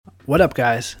What up,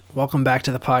 guys? Welcome back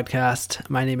to the podcast.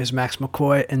 My name is Max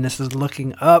McCoy, and this is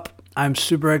Looking Up. I'm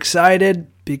super excited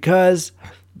because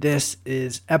this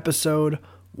is episode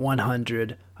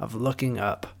 100 of Looking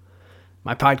Up.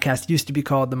 My podcast used to be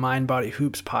called the Mind Body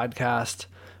Hoops Podcast.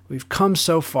 We've come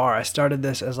so far. I started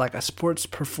this as like a sports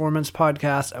performance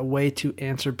podcast, a way to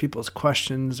answer people's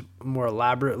questions more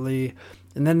elaborately,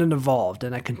 and then it evolved,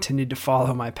 and I continued to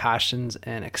follow my passions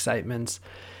and excitements.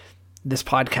 This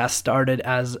podcast started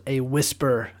as a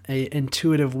whisper, an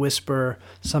intuitive whisper.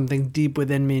 Something deep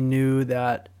within me knew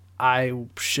that I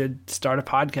should start a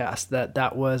podcast,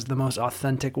 that was the most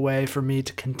authentic way for me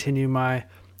to continue my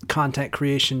content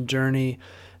creation journey,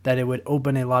 that it would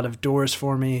open a lot of doors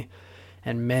for me.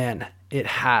 And man, it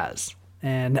has.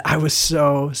 And I was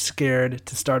so scared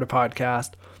to start a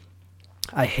podcast.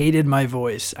 I hated my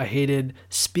voice. I hated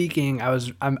speaking.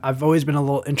 I've always been a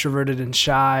little introverted and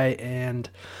shy, and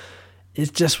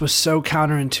it just was so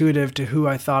counterintuitive to who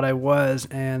I thought I was.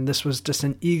 And this was just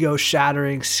an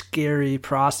ego-shattering, scary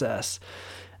process.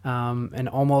 And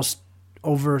almost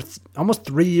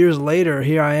 3 years later,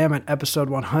 here I am at episode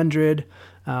 100.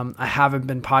 I haven't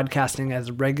been podcasting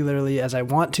as regularly as I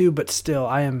want to, but still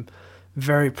I am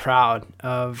very proud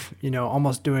of,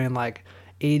 almost doing like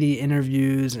 80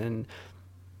 interviews and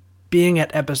being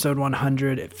at episode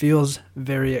 100. It feels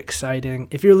very exciting.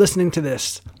 If you're listening to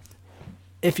this,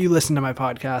 if you listen to my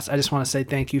podcast, I just want to say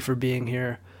thank you for being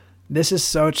here. This is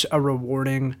such a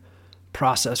rewarding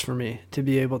process for me to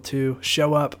be able to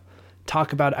show up,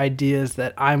 talk about ideas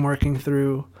that I'm working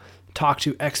through, talk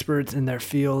to experts in their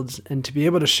fields, and to be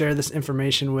able to share this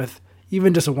information with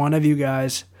even just one of you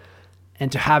guys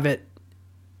and to have it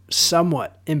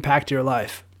somewhat impact your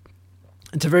life.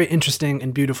 It's a very interesting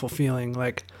and beautiful feeling,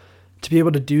 like to be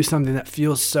able to do something that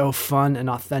feels so fun and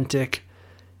authentic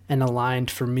and aligned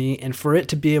for me, and for it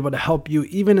to be able to help you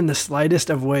even in the slightest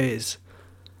of ways.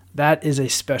 That is a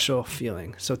special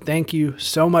feeling. So thank you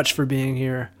so much for being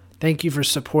here. Thank you for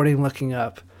supporting Looking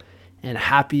Up, and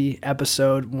happy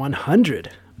episode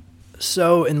 100.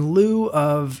 So in lieu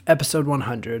of episode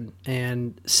 100,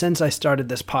 and since I started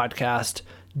this podcast,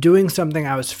 doing something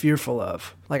I was fearful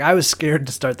of, like I was scared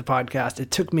to start the podcast.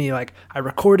 It took me I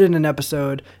recorded an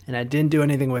episode and I didn't do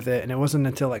anything with it. And it wasn't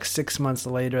until 6 months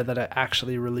later that I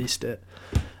actually released it.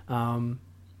 And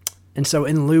so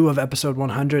in lieu of episode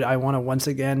 100, I want to once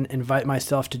again invite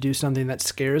myself to do something that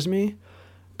scares me,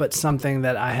 but something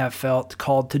that I have felt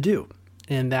called to do.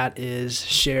 And that is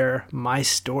share my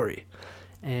story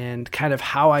and kind of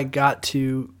how I got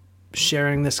to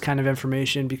sharing this kind of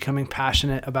information, becoming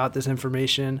passionate about this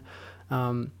information,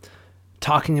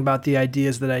 talking about the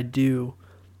ideas that I do.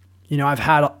 I've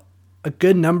had a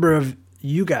good number of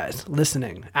you guys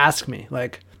listening ask me,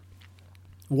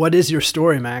 what is your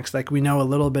story, Max? We know a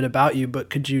little bit about you, but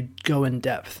could you go in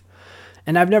depth?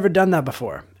 And I've never done that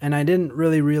before. And I didn't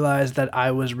really realize that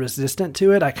I was resistant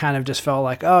to it. I kind of just felt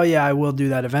like, oh yeah, I will do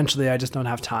that eventually. I just don't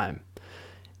have time.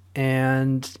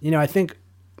 And, I think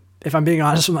if I'm being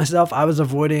honest with myself, I was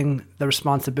avoiding the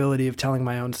responsibility of telling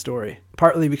my own story,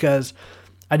 partly because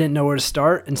I didn't know where to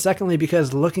start. And secondly,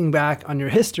 because looking back on your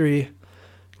history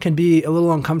can be a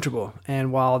little uncomfortable.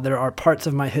 And while there are parts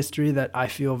of my history that I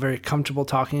feel very comfortable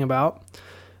talking about,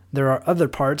 there are other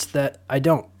parts that I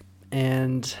don't.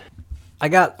 And I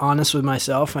got honest with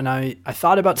myself, and I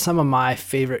thought about some of my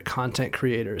favorite content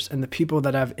creators and the people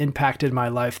that have impacted my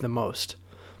life the most.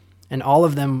 And all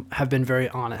of them have been very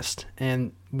honest.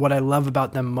 And what I love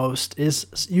about them most is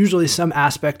usually some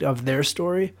aspect of their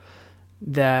story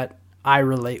that I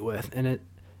relate with. And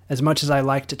as much as I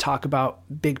like to talk about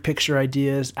big picture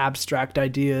ideas, abstract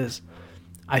ideas,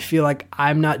 I feel like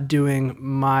I'm not doing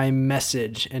my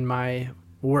message and my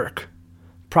work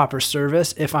proper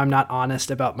service if I'm not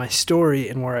honest about my story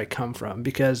and where I come from,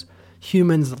 because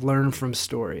humans learn from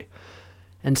story.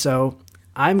 And so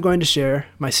I'm going to share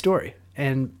my story,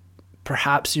 and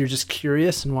perhaps you're just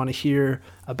curious and want to hear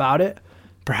about it.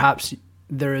 Perhaps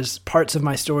there is parts of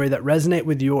my story that resonate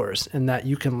with yours and that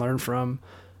you can learn from.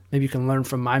 Maybe you can learn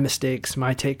from my mistakes,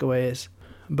 my takeaways,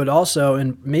 but also,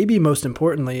 and maybe most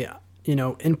importantly,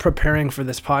 in preparing for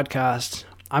this podcast,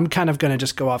 I'm kind of going to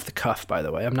just go off the cuff, by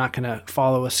the way. I'm not going to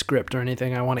follow a script or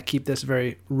anything. I want to keep this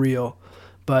very real.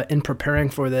 But in preparing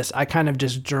for this, I kind of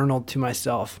just journaled to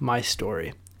myself my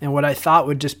story. And what I thought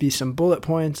would just be some bullet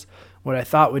points, what I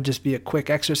thought would just be a quick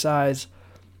exercise,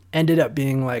 ended up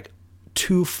being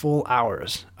 2 full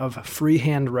hours of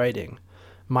freehand writing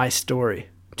my story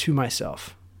to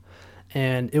myself.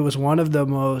 And it was one of the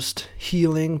most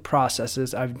healing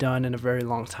processes I've done in a very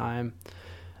long time.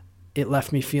 It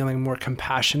left me feeling more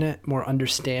compassionate, more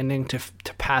understanding to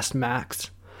past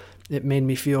Max. It made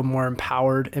me feel more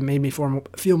empowered. It made me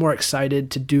feel more excited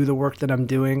to do the work that I'm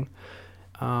doing.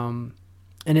 And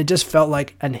it just felt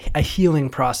like a healing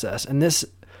process. And this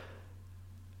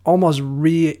almost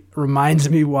reminds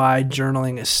me why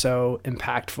journaling is so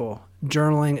impactful.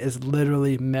 Journaling is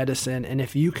literally medicine. And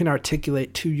if you can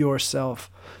articulate to yourself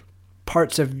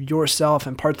parts of yourself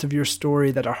and parts of your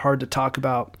story that are hard to talk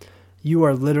about, you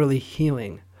are literally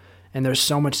healing. And there's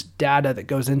so much data that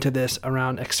goes into this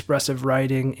around expressive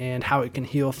writing and how it can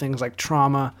heal things like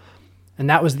trauma. And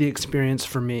that was the experience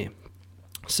for me.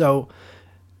 So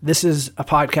this is a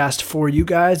podcast for you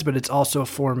guys, but it's also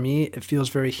for me. It feels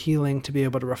very healing to be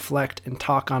able to reflect and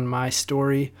talk on my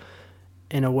story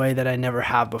in a way that I never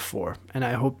have before. And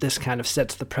I hope this kind of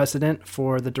sets the precedent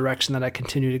for the direction that I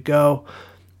continue to go.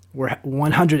 We're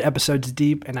 100 episodes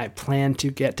deep, and I plan to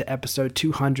get to episode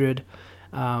 200.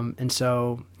 And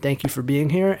so thank you for being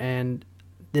here. And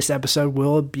this episode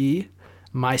will be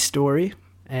my story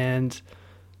and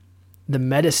the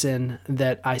medicine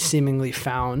that I seemingly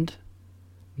found,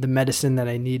 the medicine that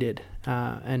I needed.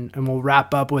 And we'll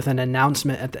wrap up with an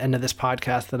announcement at the end of this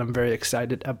podcast that I'm very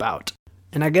excited about.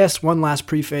 And I guess one last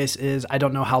preface is I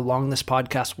don't know how long this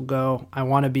podcast will go. I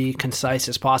want to be concise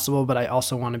as possible, but I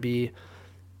also want to be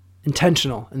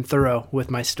intentional and thorough with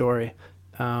my story.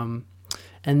 And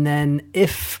then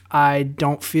if I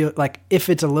don't feel like, if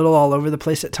it's a little all over the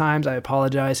place at times, I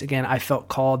apologize. Again, I felt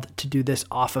called to do this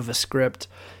off of a script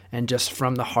and just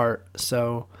from the heart.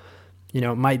 So,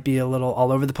 it might be a little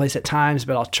all over the place at times,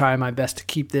 but I'll try my best to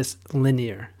keep this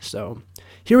linear. So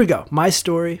here we go. My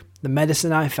story, the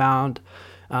medicine I found.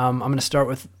 I'm going to start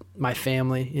with my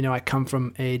family. I come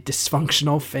from a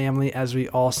dysfunctional family, as we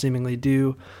all seemingly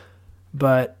do.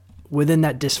 But within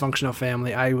that dysfunctional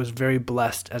family, I was very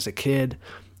blessed as a kid.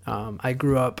 I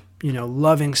grew up,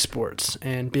 loving sports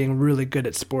and being really good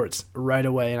at sports right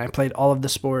away. And I played all of the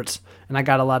sports, and I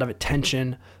got a lot of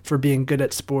attention for being good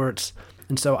at sports.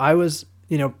 And so I was,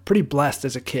 pretty blessed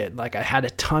as a kid. Like, I had a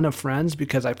ton of friends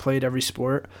because I played every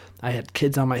sport. I had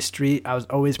kids on my street. I was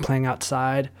always playing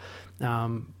outside.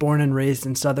 Born and raised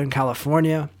in Southern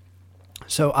California.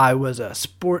 So I was a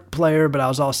sport player, but I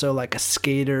was also like a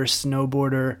skater,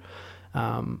 snowboarder.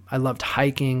 I loved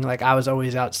hiking. Like, I was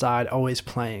always outside, always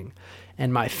playing.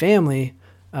 And my family,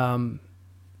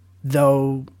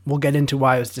 though we'll get into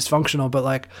why it was dysfunctional, but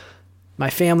like, my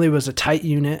family was a tight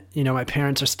unit. My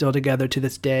parents are still together to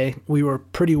this day. We were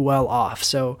pretty well off.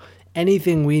 So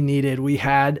anything we needed, we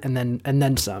had, and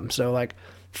then some. So like,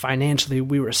 financially,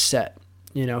 we were set.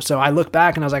 So I look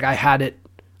back and I was like, I had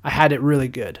it really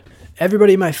good.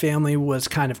 Everybody in my family was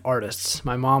kind of artists.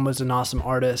 My mom was an awesome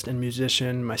artist and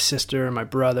musician. My sister, my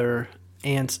brother,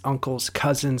 aunts, uncles,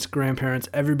 cousins, grandparents,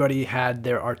 everybody had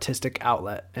their artistic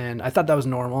outlet. And I thought that was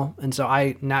normal. And so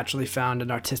I naturally found an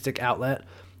artistic outlet.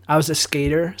 I was a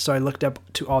skater, so I looked up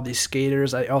to all these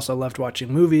skaters. I also loved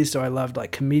watching movies, so I loved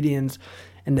like comedians.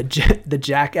 And the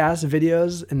Jackass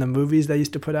videos in the movies they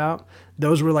used to put out,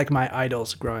 those were like my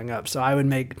idols growing up. So I would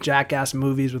make Jackass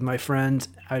movies with my friends.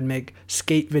 I would make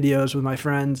skate videos with my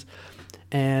friends.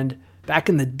 And back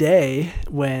in the day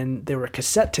when there were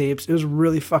cassette tapes, it was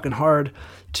really fucking hard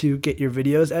to get your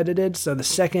videos edited. So the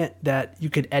second that you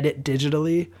could edit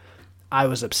digitally, I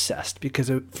was obsessed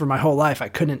because for my whole life, I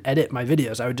couldn't edit my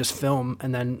videos. I would just film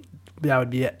and then that would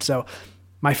be it. So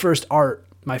my first art,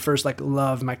 my first like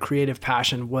love, my creative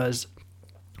passion was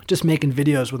just making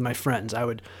videos with my friends.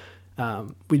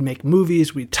 We'd make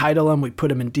movies, we'd title them, we'd put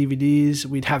them in DVDs,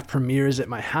 we'd have premieres at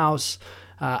my house.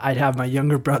 I'd have my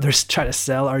younger brothers try to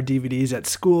sell our DVDs at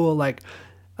school. Like,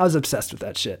 I was obsessed with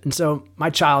that shit. And so my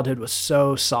childhood was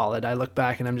so solid. I look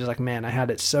back and I'm just like, man, I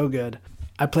had it so good.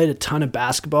 I played a ton of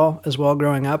basketball as well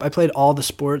growing up. I played all the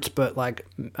sports, but like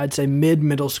I'd say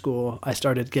middle school, I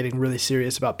started getting really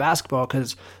serious about basketball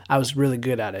because I was really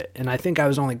good at it. And I think I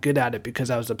was only good at it because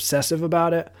I was obsessive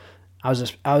about it. I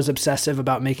was obsessive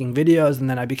about making videos, and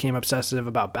then I became obsessive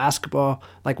about basketball.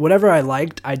 Like, whatever I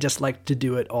liked, I just liked to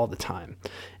do it all the time.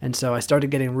 And so I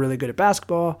started getting really good at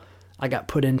basketball. I got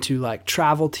put into like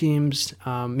travel teams.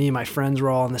 Me and my friends were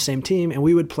all on the same team, and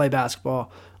we would play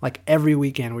basketball like every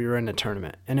weekend. We were in a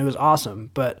tournament, and it was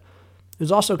awesome. But it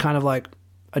was also kind of like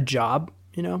a job,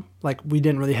 like we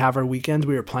didn't really have our weekends.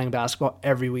 We were playing basketball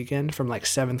every weekend from like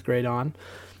 7th grade on.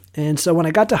 And so when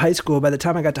I got to high school, by the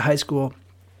time I got to high school,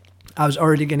 I was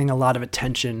already getting a lot of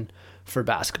attention for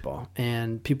basketball,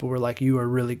 and people were like, you are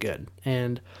really good.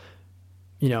 And,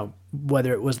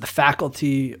 whether it was the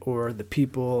faculty or the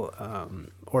people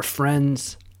or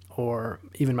friends or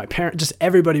even my parents, just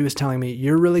everybody was telling me,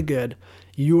 you're really good.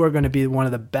 You are going to be one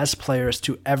of the best players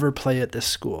to ever play at this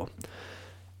school.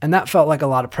 And that felt like a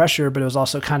lot of pressure, but it was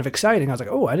also kind of exciting. I was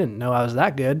like, oh, I didn't know I was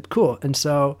that good. Cool. And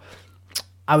so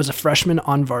I was a freshman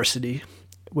on varsity,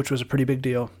 which was a pretty big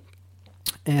deal.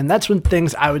 And that's when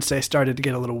things, I would say, started to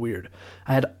get a little weird.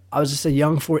 I was just a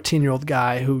young 14-year-old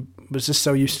guy who was just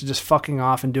so used to just fucking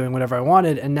off and doing whatever I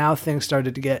wanted. And now things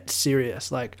started to get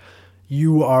serious. Like,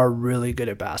 you are really good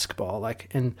at basketball. Like,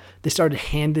 and they started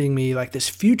handing me like this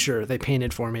future they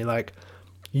painted for me. Like,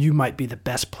 you might be the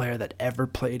best player that ever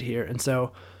played here. And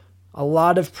so a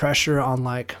lot of pressure on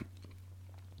like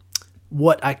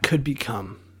what I could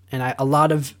become. And a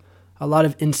lot of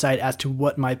insight as to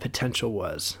what my potential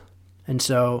was. And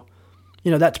so,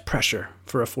 that's pressure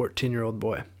for a 14-year-old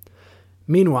boy.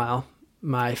 Meanwhile,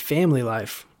 my family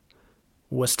life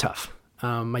was tough.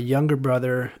 My younger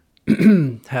brother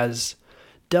has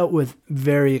dealt with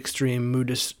very extreme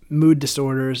mood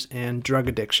disorders and drug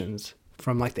addictions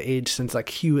from like the age since like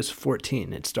he was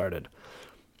 14 it started.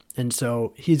 And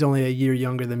so he's only a year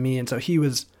younger than me. And so he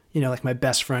was, like my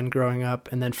best friend growing up.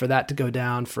 And then for that to go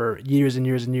down for years and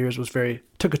years and years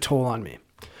took a toll on me.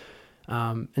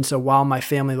 And so while my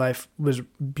family life was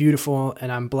beautiful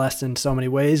and I'm blessed in so many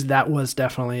ways, that was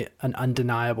definitely an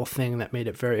undeniable thing that made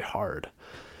it very hard.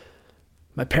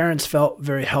 My parents felt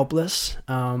very helpless.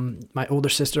 My older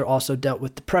sister also dealt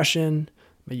with depression.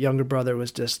 My younger brother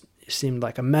seemed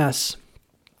like a mess.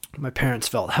 My parents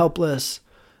felt helpless.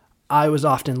 I was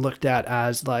often looked at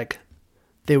as like,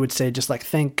 they would say just like,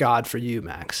 thank God for you,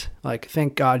 Max. Like,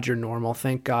 thank God you're normal.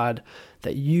 Thank God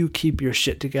that you keep your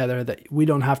shit together, that we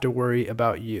don't have to worry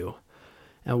about you.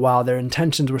 And while their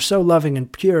intentions were so loving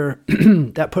and pure,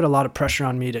 that put a lot of pressure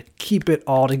on me to keep it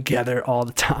all together all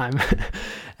the time.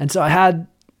 And so I had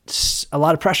a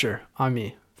lot of pressure on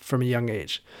me from a young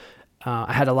age.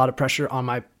 I had a lot of pressure on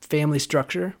my family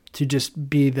structure to just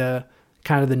be the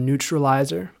kind of the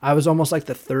neutralizer. I was almost like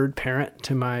the third parent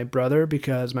to my brother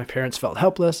because my parents felt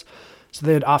helpless. So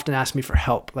they would often ask me for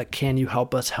help. Like, can you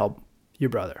help us help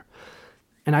your brother?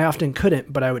 And I often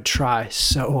couldn't, but I would try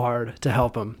so hard to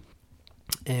help him.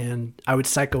 And I would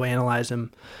psychoanalyze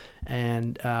him.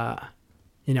 And, I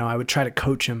would try to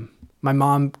coach him. My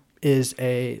mom is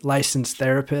a licensed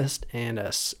therapist and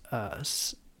a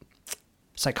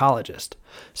psychologist.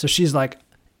 So she's like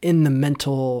in the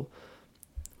mental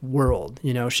world,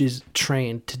 she's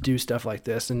trained to do stuff like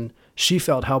this, and she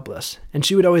felt helpless. And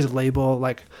she would always label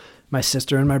like my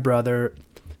sister and my brother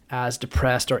as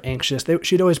depressed or anxious.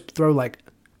 She'd always throw like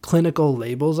clinical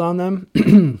labels on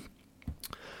them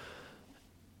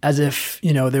as if,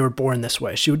 they were born this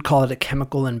way. She would call it a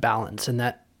chemical imbalance and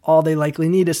that all they likely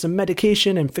need is some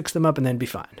medication and fix them up and then be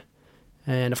fine.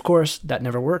 And of course, that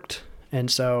never worked.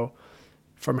 And so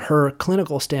from her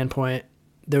clinical standpoint,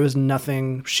 there was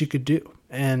nothing she could do.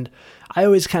 And I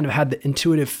always kind of had the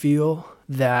intuitive feel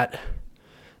that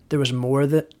there was more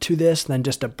to this than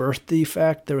just a birth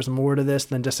defect. There was more to this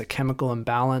than just a chemical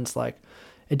imbalance. Like,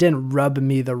 it didn't rub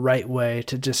me the right way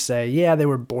to just say, yeah, they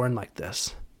were born like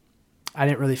this. I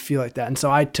didn't really feel like that. And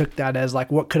so I took that as like,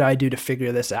 what could I do to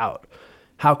figure this out?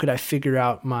 How could I figure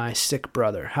out my sick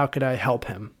brother? How could I help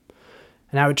him?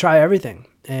 And I would try everything.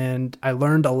 And I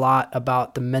learned a lot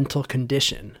about the mental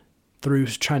condition through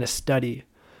trying to study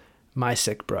my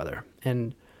sick brother.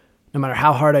 And no matter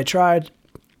how hard I tried,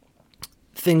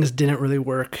 things didn't really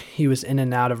work. He was in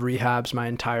and out of rehabs my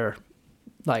entire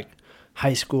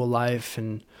high school life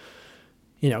and,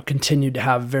 continued to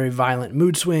have very violent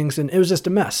mood swings, and it was just a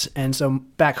mess. And so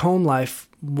back home life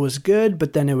was good,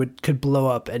 but then could blow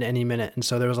up at any minute. And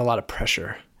so there was a lot of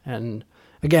pressure. And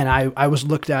again, I was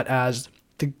looked at as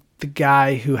the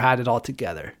guy who had it all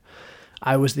together.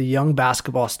 I was the young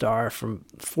basketball star from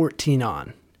 14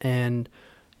 on. And,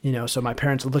 so my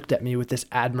parents looked at me with this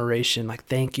admiration, like,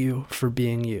 thank you for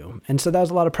being you. And so that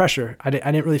was a lot of pressure. I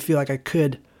didn't really feel like I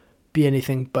could be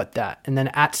anything but that. And then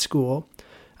at school,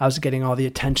 I was getting all the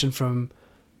attention from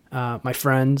my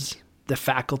friends, the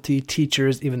faculty,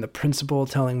 teachers, even the principal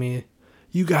telling me,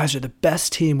 you guys are the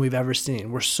best team we've ever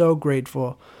seen. We're so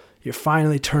grateful. You're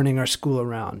finally turning our school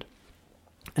around.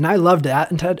 And I loved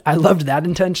that.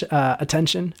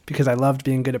 Attention because I loved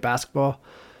being good at basketball.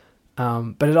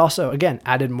 But it also, again,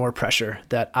 added more pressure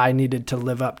that I needed to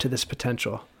live up to this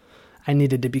potential. I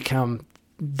needed to become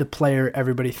the player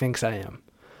everybody thinks I am.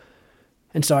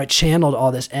 And so I channeled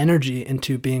all this energy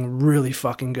into being really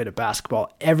fucking good at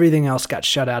basketball. Everything else got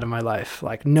shut out of my life.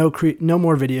 Like no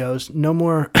more videos, no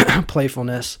more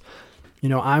playfulness.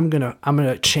 I'm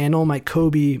gonna channel my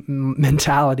Kobe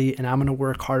mentality, and I'm gonna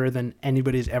work harder than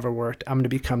anybody's ever worked. I'm gonna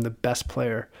become the best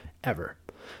player ever.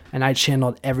 And I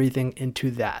channeled everything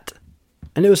into that.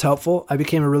 And it was helpful. I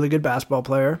became a really good basketball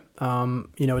player.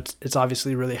 It's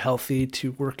obviously really healthy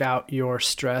to work out your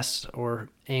stress or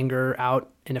anger out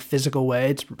in a physical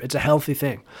way. It's a healthy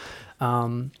thing.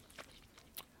 But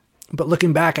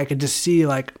looking back, I could just see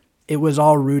like it was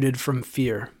all rooted from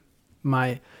fear.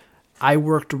 I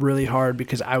worked really hard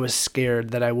because I was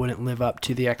scared that I wouldn't live up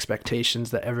to the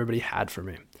expectations that everybody had for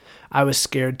me. I was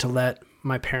scared to let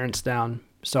my parents down,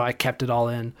 so I kept it all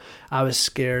in. I was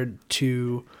scared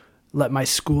to let my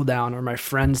school down or my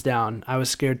friends down. I was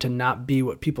scared to not be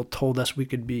what people told us we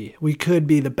could be. We could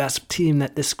be the best team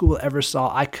that this school ever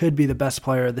saw. I could be the best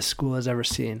player this school has ever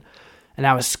seen. And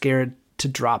I was scared to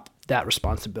drop that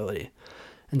responsibility.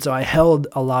 And so I held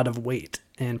a lot of weight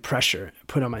and pressure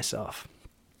put on myself.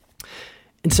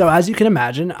 And so as you can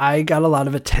imagine, I got a lot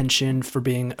of attention for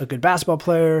being a good basketball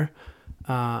player.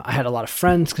 I had a lot of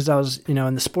friends because I was,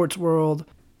 in the sports world,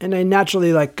 and I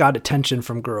naturally got attention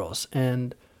from girls.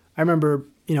 And I remember,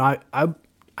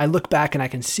 I look back and I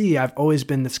can see I've always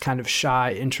been this kind of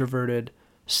shy, introverted,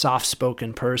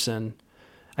 soft-spoken person.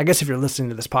 I guess if you're listening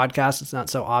to this podcast, it's not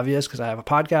so obvious because I have a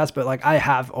podcast, but I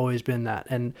have always been that.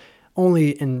 And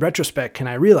only in retrospect can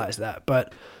I realize that.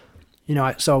 But,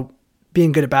 so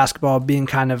being good at basketball, being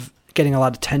kind of getting a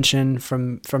lot of attention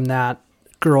from that,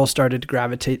 girls started to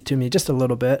gravitate to me just a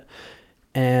little bit.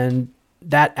 And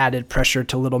that added pressure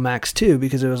to Little Max too,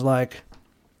 because it was like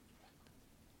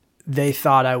they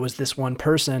thought I was this one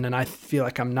person and I feel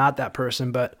like I'm not that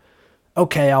person, but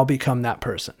okay, I'll become that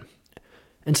person.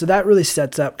 And so that really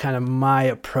sets up kind of my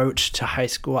approach to high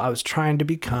school. I was trying to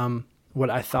become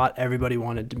what I thought everybody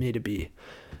wanted me to be.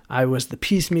 I was the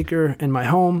peacemaker in my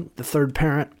home, the third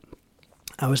parent.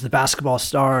 I was the basketball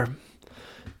star.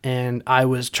 And I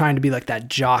was trying to be like that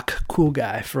jock, cool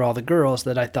guy for all the girls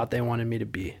that I thought they wanted me to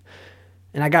be.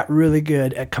 And I got really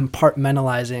good at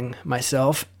compartmentalizing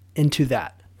myself into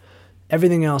that.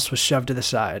 Everything else was shoved to the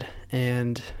side.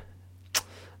 And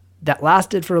that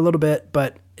lasted for a little bit,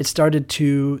 but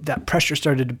that pressure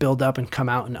started to build up and come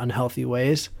out in unhealthy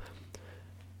ways.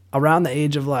 Around the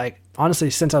age of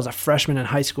honestly, since I was a freshman in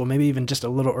high school, maybe even just a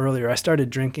little earlier, I started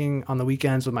drinking on the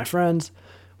weekends with my friends,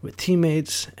 with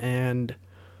teammates, and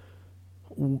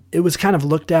it was kind of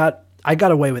looked at. I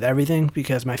got away with everything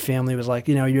because my family was like,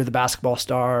 you're the basketball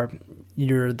star,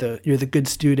 you're the good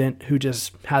student who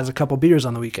just has a couple beers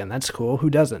on the weekend. That's cool. Who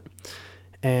doesn't?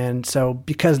 And so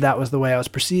because that was the way I was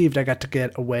perceived, I got to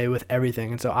get away with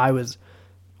everything. And so I was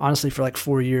honestly for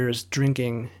 4 years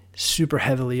drinking super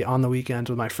heavily on the weekends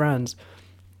with my friends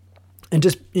and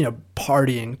just,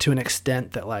 partying to an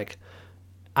extent that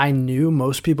I knew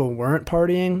most people weren't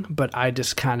partying, but I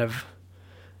just kind of,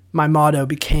 my motto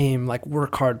became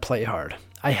work hard, play hard.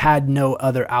 I had no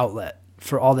other outlet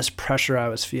for all this pressure I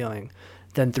was feeling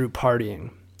than through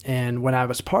partying. And when I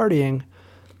was partying,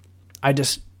 I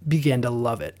just began to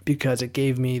love it because it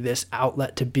gave me this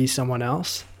outlet to be someone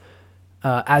else.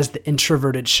 As the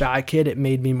introverted, shy kid, it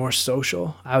made me more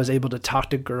social. I was able to talk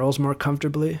to girls more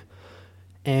comfortably.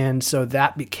 And so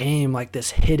that became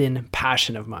this hidden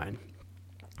passion of mine.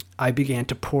 I began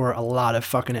to pour a lot of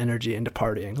fucking energy into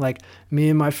partying. Me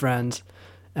and my friends,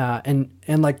 and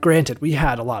granted, we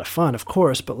had a lot of fun, of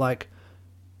course, but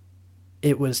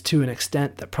it was to an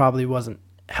extent that probably wasn't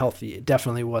healthy. It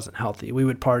definitely wasn't healthy. We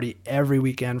would party every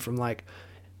weekend from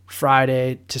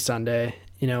Friday to Sunday,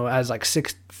 as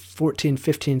 14,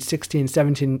 15, 16,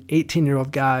 17,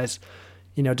 18-year-old guys,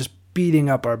 just beating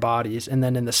up our bodies. And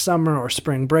then in the summer or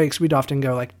spring breaks, we'd often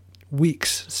go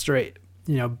weeks straight,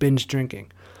 binge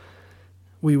drinking.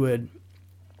 We would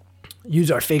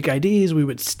use our fake IDs. We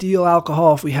would steal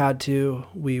alcohol if we had to.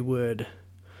 We would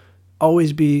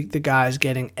always be the guys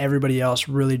getting everybody else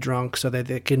really drunk so that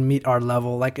they could meet our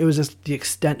level. It was just the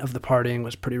extent of the partying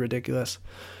was pretty ridiculous.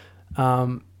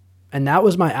 And that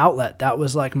was my outlet. That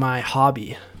was my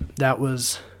hobby. That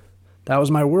was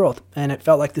my world. And it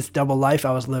felt like this double life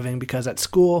I was living because at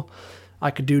school, I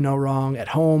could do no wrong. At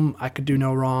home, I could do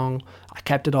no wrong. I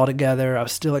kept it all together. I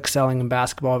was still excelling in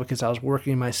basketball because I was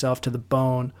working myself to the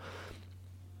bone.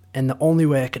 And the only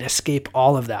way I could escape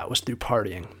all of that was through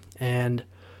partying. And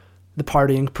the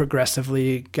partying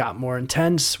progressively got more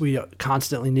intense. We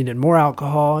constantly needed more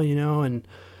alcohol, and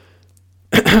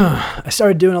I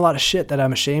started doing a lot of shit that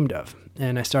I'm ashamed of.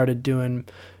 And I started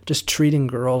just treating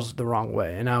girls the wrong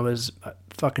way. And I was a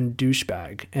fucking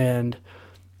douchebag. And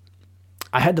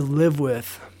I had to live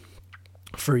with,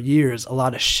 for years, a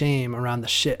lot of shame around the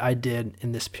shit I did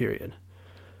in this period.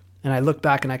 And I look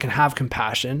back and I can have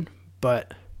compassion,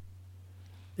 but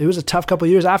it was a tough couple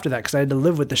of years after that because I had to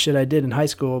live with the shit I did in high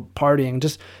school,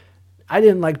 partying. I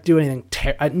didn't do anything,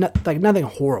 nothing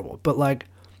horrible, but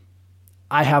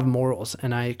I have morals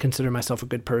and I consider myself a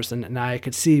good person. And I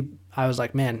could see, I was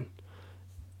like, man,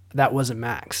 that wasn't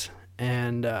Max.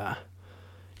 And,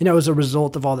 it was a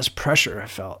result of all this pressure I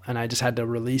felt, and I just had to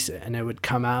release it, and it would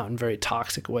come out in very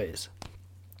toxic ways.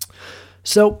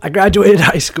 So I graduated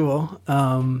high school,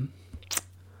 and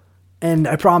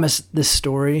I promise this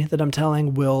story that I'm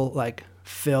telling will it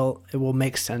will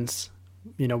make sense,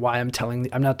 why I'm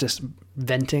I'm not just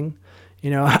venting,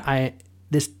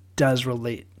 this does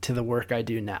relate to the work I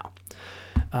do now.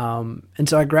 And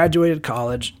so I graduated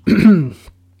college.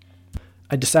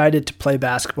 I decided to play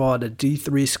basketball at a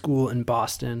D3 school in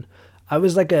Boston. I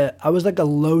was like a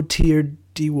low tier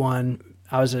D1.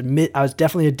 I was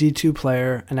definitely a D2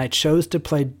 player, and I chose to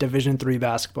play Division III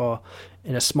basketball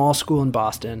in a small school in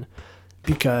Boston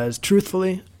because,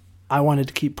 truthfully, I wanted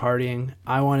to keep partying.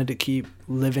 I wanted to keep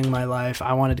living my life.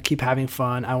 I wanted to keep having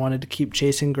fun. I wanted to keep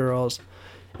chasing girls.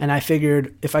 And I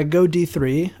figured if I go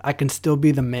D3, I can still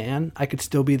be the man. I could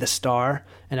still be the star,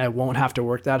 and I won't have to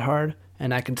work that hard,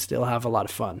 and I can still have a lot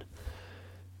of fun.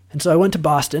 And so I went to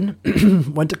Boston,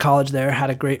 went to college there,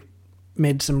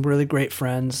 made some really great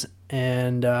friends.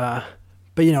 And, but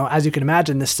as you can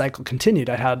imagine, this cycle continued.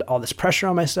 I had all this pressure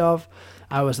on myself.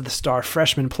 I was the star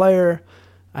freshman player.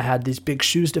 I had these big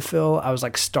shoes to fill. I was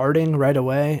starting right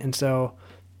away. And so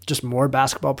just more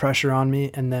basketball pressure on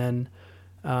me. And then,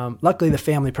 luckily the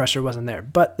family pressure wasn't there,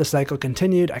 but the cycle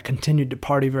continued. I continued to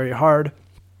party very hard.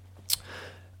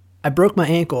 I broke my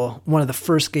ankle one of the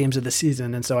first games of the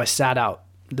season, and so I sat out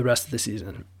the rest of the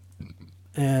season.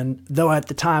 And though at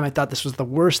the time I thought this was the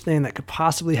worst thing that could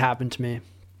possibly happen to me,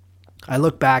 I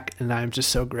look back and I'm just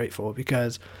so grateful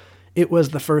because it was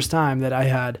the first time that I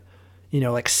had,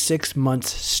 6 months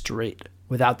straight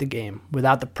without the game,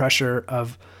 without the pressure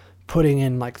of putting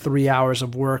in 3 hours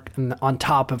of work and on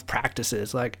top of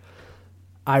practices.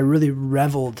 I really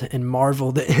reveled and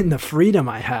marveled in the freedom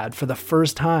I had for the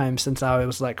first time since I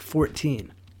was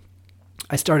 14.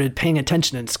 I started paying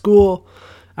attention in school.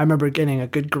 I remember getting a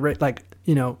good grade, I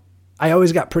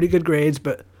always got pretty good grades,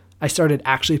 but I started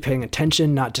actually paying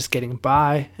attention, not just getting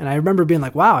by. And I remember being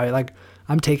wow,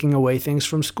 I'm taking away things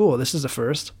from school. This is a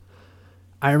first.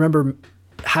 I remember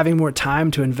having more time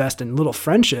to invest in little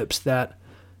friendships that,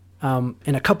 and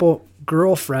a couple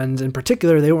girlfriends in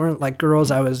particular, they weren't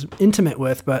girls I was intimate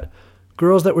with, but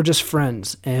girls that were just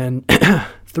friends. And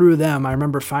through them, I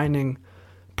remember finding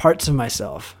parts of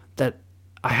myself that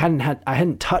I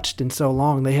hadn't touched in so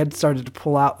long. They had started to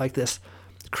pull out this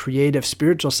creative,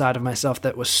 spiritual side of myself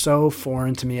that was so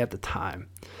foreign to me at the time.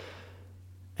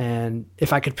 And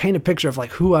if I could paint a picture of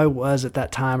who I was at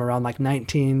that time, around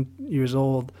 19 years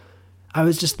old, I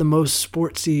was just the most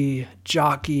sportsy,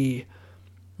 jockey,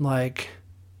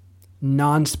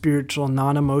 non-spiritual,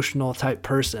 non-emotional type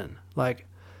person.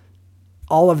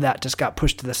 All of that just got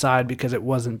pushed to the side because it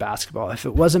wasn't basketball. If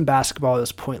it wasn't basketball, it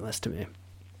was pointless to me.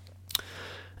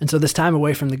 And so this time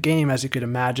away from the game, as you could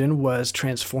imagine, was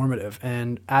transformative.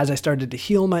 And as I started to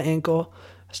heal my ankle,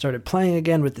 I started playing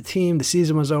again with the team. The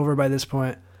season was over by this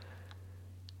point.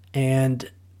 And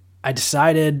I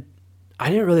decided I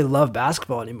didn't really love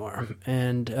basketball anymore.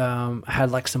 And I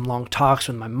had some long talks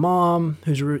with my mom,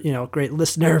 who's a great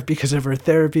listener because of her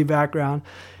therapy background.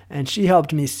 And she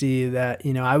helped me see that,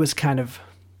 I was kind of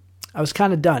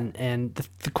done. And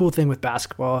the cool thing with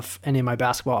basketball, if any of my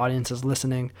basketball audience is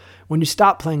listening, when you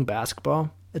stop playing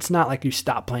basketball, it's not like you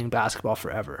stop playing basketball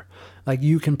forever.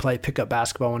 You can play pickup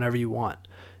basketball whenever you want.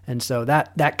 And so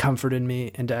that comforted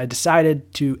me. And I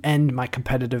decided to end my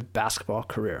competitive basketball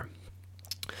career.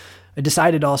 I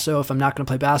decided also, if I'm not going to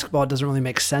play basketball, it doesn't really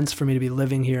make sense for me to be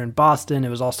living here in Boston. It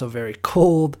was also very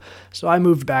cold. So I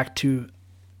moved back to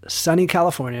sunny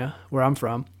California, where I'm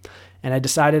from, and I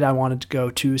decided I wanted to go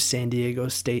to San Diego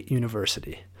State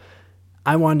University.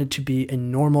 I wanted to be a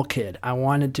normal kid. I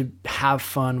wanted to have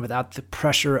fun without the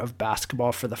pressure of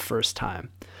basketball for the first time.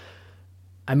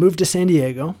 I moved to San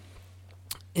Diego,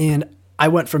 and I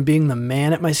went from being the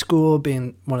man at my school,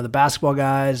 being one of the basketball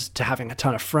guys, to having a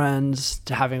ton of friends,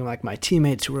 to having my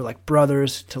teammates who were like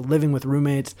brothers, to living with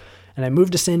roommates. And I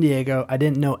moved to San Diego. I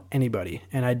didn't know anybody,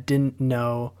 and I didn't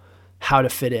know how to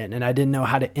fit in, and I didn't know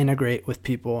how to integrate with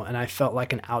people, and I felt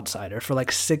like an outsider. For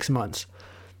 6 months,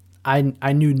 I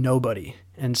knew nobody.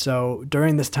 And so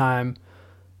during this time,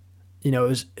 it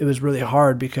was really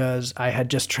hard because I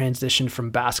had just transitioned from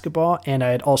basketball, and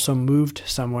I had also moved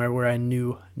somewhere where I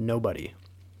knew nobody.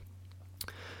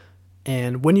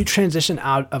 And when you transition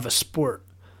out of a sport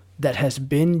that has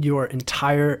been your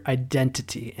entire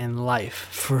identity and life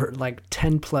for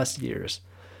 10 plus years,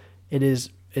 it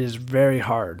is very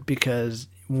hard because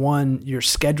one, your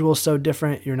schedule is so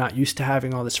different. You're not used to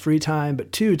having all this free time.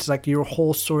 But two, it's like your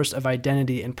whole source of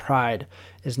identity and pride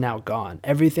is now gone.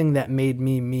 Everything that made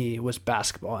me was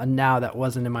basketball. And now that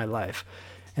wasn't in my life.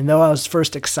 And though I was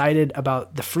first excited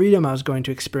about the freedom I was going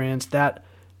to experience, that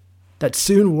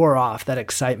soon wore off, that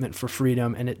excitement for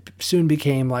freedom. And it soon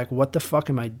became like, what the fuck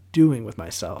am I doing with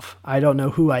myself? I don't know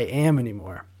who I am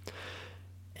anymore.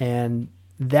 And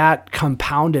that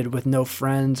compounded with no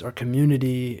friends or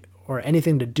community or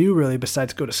anything to do really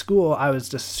besides go to school, I was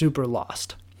just super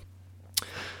lost.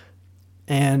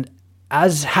 And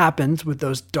as happens with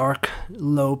those dark,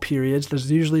 low periods, there's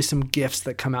usually some gifts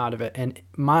that come out of it. And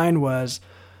mine was,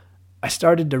 I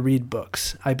started to read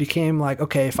books. I became like,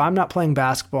 okay, if I'm not playing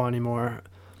basketball anymore,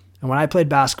 and when I played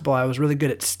basketball, I was really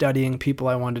good at studying people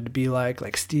I wanted to be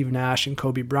like Steve Nash and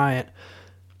Kobe Bryant.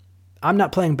 I'm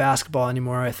not playing basketball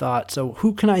anymore, I thought, so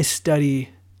who can I study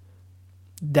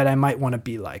that I might want to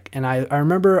be like? And I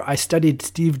remember I studied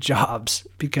Steve Jobs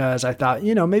because I thought,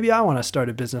 maybe I want to start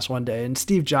a business one day. And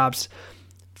Steve Jobs,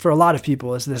 for a lot of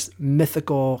people, is this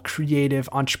mythical, creative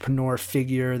entrepreneur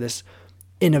figure, this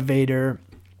innovator.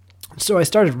 So I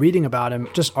started reading about him,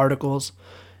 just articles,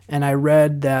 and I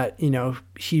read that,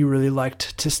 he really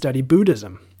liked to study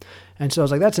Buddhism. And so I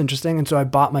was like, that's interesting. And so I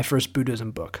bought my first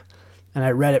Buddhism book and I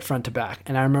read it front to back.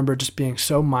 And I remember just being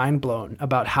so mind blown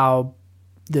about how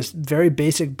this very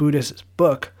basic Buddhist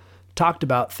book talked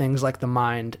about things like the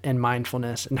mind and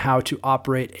mindfulness and how to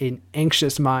operate an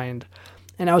anxious mind.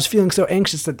 And I was feeling so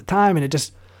anxious at the time. And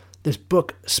this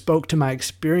book spoke to my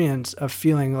experience of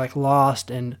feeling like lost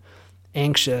and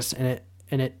anxious, and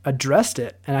it addressed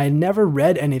it. And I never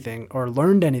read anything or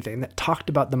learned anything that talked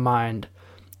about the mind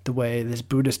the way this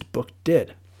Buddhist book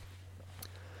did.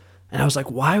 And I was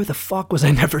like, why the fuck was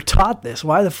I never taught this?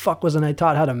 Why the fuck wasn't I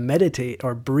taught how to meditate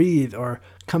or breathe or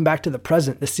come back to the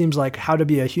present? This seems like how to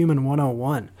be a human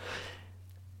 101.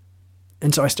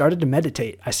 And so I started to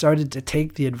meditate. I started to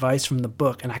take the advice from the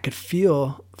book, and I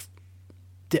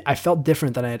felt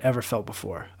different than I had ever felt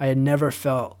before. I had never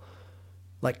felt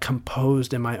like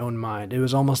composed in my own mind. It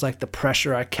was almost like the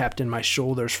pressure I kept in my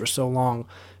shoulders for so long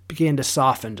began to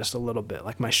soften just a little bit,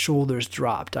 like my shoulders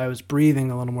dropped. I was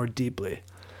breathing a little more deeply.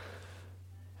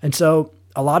 And so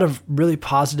a lot of really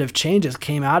positive changes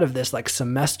came out of this like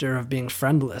semester of being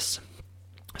friendless.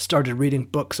 I started reading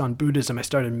books on Buddhism. I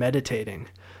started meditating.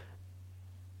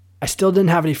 I still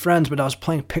didn't have any friends, but I was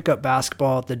playing pickup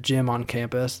basketball at the gym on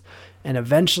campus. And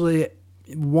eventually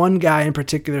one guy in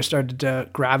particular started to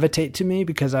gravitate to me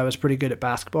because I was pretty good at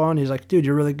basketball. And he's like, dude,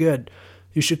 you're really good.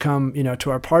 You should come,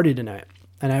 to our party tonight.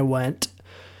 And I went,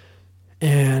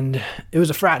 and it was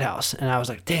a frat house. And I was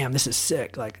like, damn, this is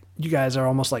sick. Like, you guys are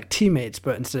almost like teammates,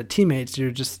 but instead of teammates,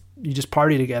 you just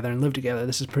party together and live together.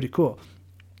 This is pretty cool.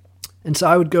 And so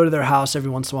I would go to their house every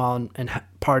once in a while and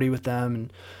party with them.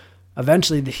 And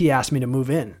eventually he asked me to move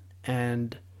in.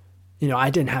 And I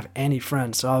didn't have any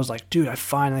friends. So I was like, dude, I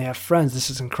finally have friends. This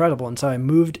is incredible. And so I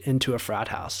moved into a frat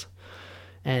house.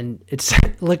 And it's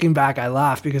looking back, I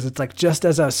laugh because it's like just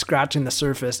as I was scratching the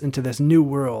surface into this new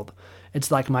world,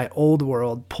 it's like my old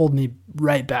world pulled me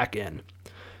right back in.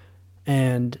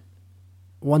 And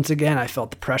once again, I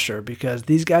felt the pressure because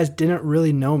these guys didn't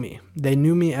really know me. They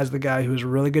knew me as the guy who was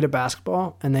really good at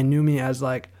basketball. And they knew me as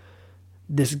like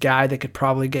this guy they could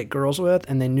probably get girls with.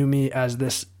 And they knew me as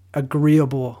this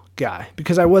agreeable guy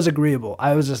because I was agreeable.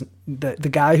 I was just the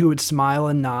guy who would smile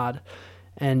and nod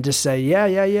and just say,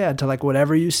 yeah, to like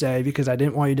whatever you say, because I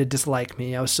didn't want you to dislike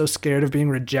me. I was so scared of being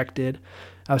rejected.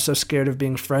 I was so scared of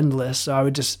being friendless. So I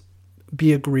would just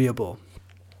be agreeable.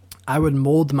 I would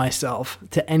mold myself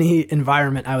to any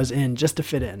environment I was in just to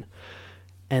fit in.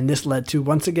 And this led to,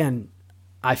 once again,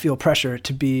 I feel pressure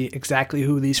to be exactly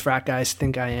who these frat guys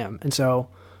think I am. And so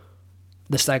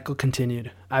the cycle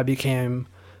continued. I became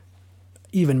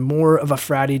even more of a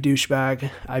fratty douchebag.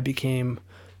 I became,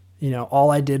 all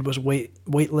I did was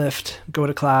weightlift, go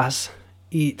to class,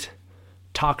 eat,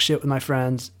 talk shit with my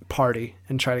friends, party,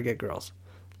 and try to get girls.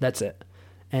 That's it.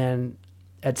 And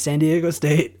at San Diego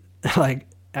State, like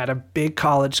at a big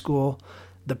college school,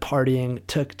 the partying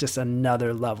took just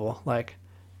another level. Like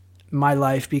my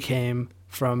life became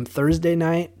from Thursday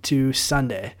night to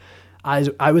Sunday.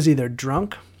 I was either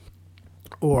drunk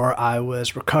or I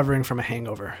was recovering from a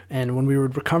hangover. And when we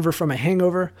would recover from a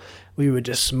hangover, we would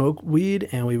just smoke weed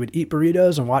and we would eat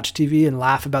burritos and watch TV and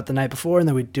laugh about the night before, and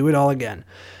then we'd do it all again.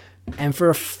 And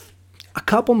for a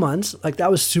couple months, like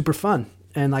that was super fun.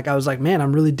 And like I was like, man,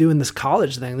 I'm really doing this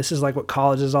college thing. This is like what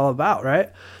college is all about,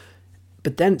 right?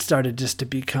 But then it started just to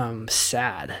become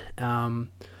sad.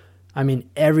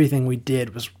 Everything we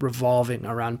did was revolving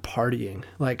around partying.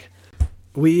 Like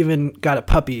We even got a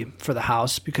puppy for the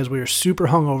house because we were super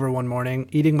hungover one morning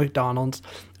eating McDonald's.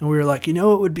 And we were like, you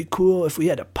know, it would be cool if we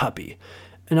had a puppy.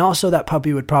 And also that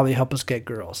puppy would probably help us get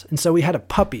girls. And so we had a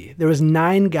puppy. There was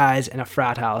 9 guys in a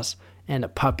frat house and a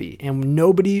puppy. And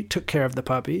nobody took care of the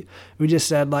puppy. We just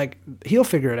said, like, he'll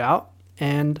figure it out.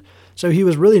 And so he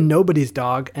was really nobody's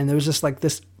dog. And there was just like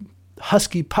this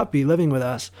husky puppy living with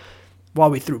us while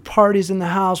we threw parties in the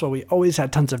house, while we always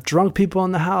had tons of drunk people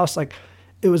in the house. Like,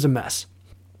 it was a mess.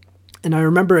 And I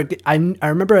remember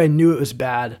I knew it was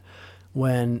bad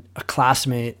when a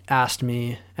classmate asked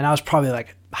me, and I was probably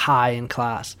like high in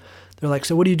class. They're like,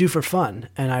 so what do you do for fun?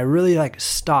 And I really like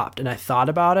stopped and I thought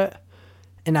about it,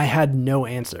 and I had no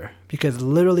answer, because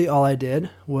literally all I did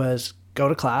was go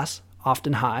to class,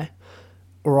 often high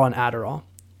or on Adderall.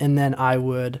 And then I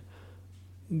would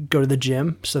go to the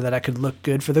gym so that I could look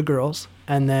good for the girls.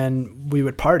 And then we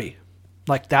would party.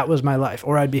 Like, that was my life.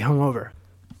 Or I'd be hungover.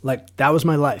 Like, that was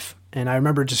my life. And I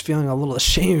remember just feeling a little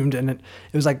ashamed. And it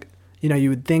was like, you know, you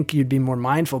would think you'd be more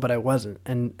mindful, but I wasn't.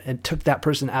 And it took that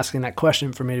person asking that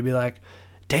question for me to be like,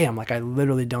 damn, like I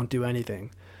literally don't do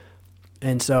anything.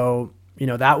 And so, you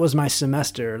know, that was my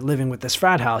semester living with this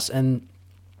frat house. And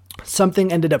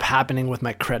something ended up happening with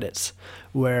my credits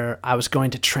where I was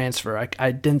going to transfer.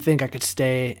 I didn't think I could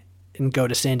stay and go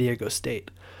to San Diego State.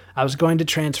 I was going to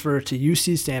transfer to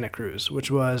UC Santa Cruz, which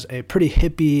was a pretty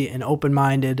hippie and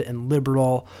open-minded and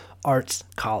liberal arts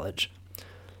college.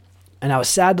 And I was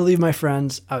sad to leave my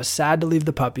friends. I was sad to leave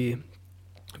the puppy,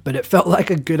 but it felt like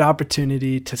a good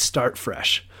opportunity to start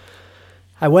fresh.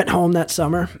 I went home that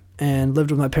summer and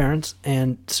lived with my parents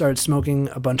and started smoking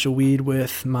a bunch of weed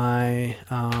with my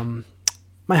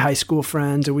my high school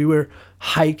friends, and we were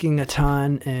hiking a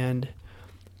ton. And,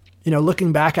 you know,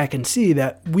 looking back, I can see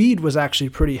that weed was actually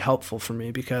pretty helpful for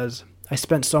me, because I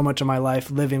spent so much of my life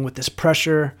living with this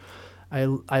pressure. I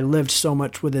lived so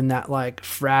much within that like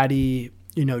fratty,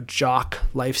 you know, jock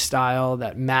lifestyle,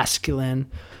 that masculine,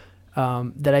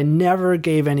 that I never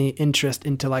gave any interest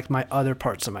into like my other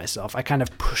parts of myself. I kind of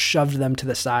shoved them to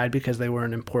the side because they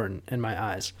weren't important in my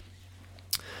eyes.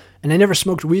 And I never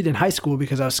smoked weed in high school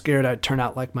because I was scared I'd turn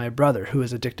out like my brother, who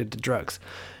was addicted to drugs.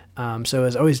 So it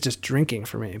was always just drinking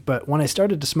for me. But when I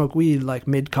started to smoke weed like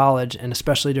mid-college, and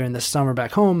especially during the summer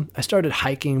back home, I started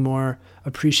hiking more,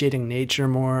 appreciating nature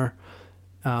more,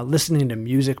 listening to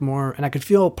music more, and I could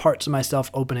feel parts of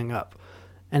myself opening up.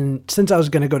 And since I was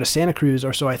going to go to Santa Cruz,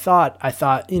 or so I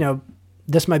thought, you know,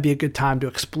 this might be a good time to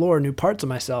explore new parts of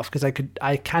myself, because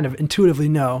I kind of intuitively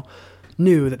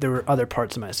knew that there were other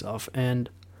parts of myself. And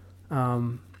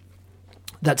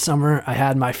that summer I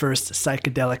had my first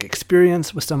psychedelic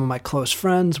experience with some of my close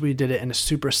friends. We did it in a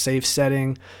super safe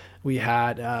setting. We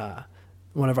had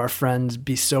one of our friends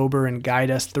be sober and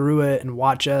guide us through it and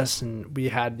watch us. And we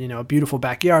had, you know, a beautiful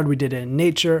backyard. We did it in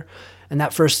nature. And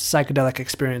that first psychedelic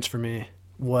experience for me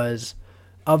was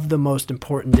of the most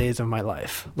important days of my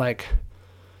life. Like,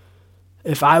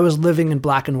 if I was living in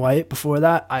black and white before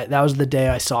that, that was the day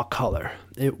I saw color.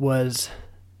 It was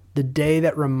the day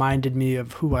that reminded me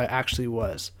of who I actually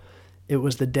was. It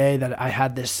was the day that I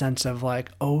had this sense of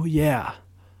like, oh yeah,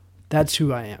 that's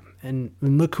who I am. And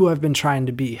look who I've been trying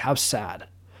to be. How sad.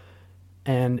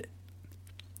 And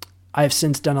I've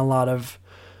since done a lot of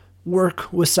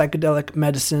work with psychedelic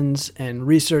medicines and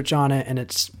research on it, and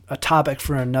it's a topic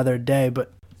for another day,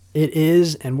 but it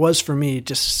is and was for me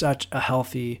just such a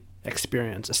healthy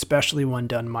experience, especially when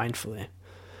done mindfully.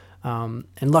 And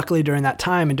luckily during that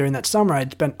time and during that summer,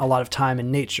 I'd spent a lot of time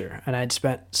in nature, and I'd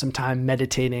spent some time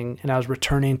meditating, and I was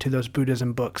returning to those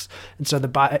Buddhism books. And so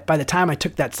by the time I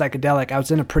took that psychedelic, I was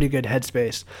in a pretty good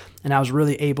headspace, and I was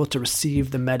really able to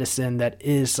receive the medicine that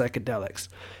is psychedelics.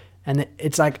 And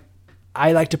it's like,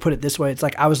 I like to put it this way. It's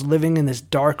like I was living in this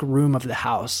dark room of the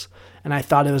house, and I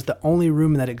thought it was the only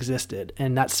room that existed.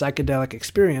 And that psychedelic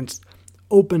experience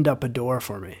opened up a door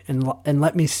for me and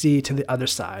let me see to the other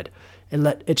side.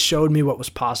 It showed me what was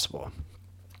possible.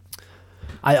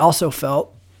 I also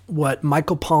felt what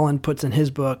Michael Pollan puts in his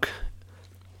book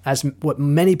as what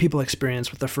many people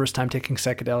experience with their first time taking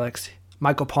psychedelics.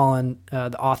 Michael Pollan,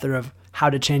 the author of How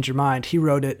to Change Your Mind, he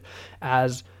wrote it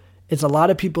as, it's a lot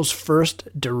of people's first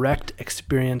direct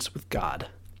experience with God.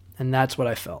 And that's what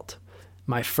I felt.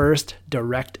 My first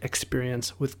direct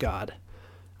experience with God.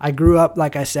 I grew up,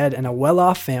 like I said, in a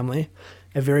well-off family,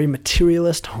 a very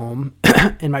materialist home,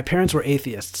 and my parents were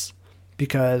atheists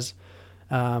because,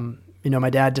 my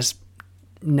dad just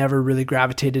never really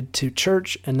gravitated to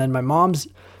church. And then my mom's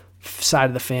side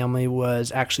of the family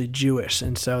was actually Jewish.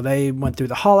 And so they went through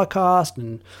the Holocaust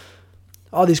and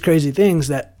all these crazy things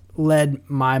that led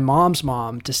my mom's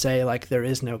mom to say, like, there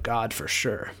is no God for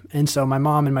sure. And so my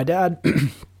mom and my dad,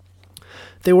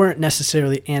 they weren't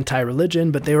necessarily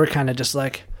anti-religion, but they were kind of just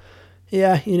like,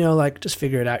 yeah, like, just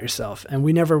figure it out yourself. And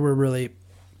we never were really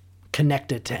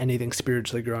connected to anything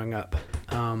spiritually growing up.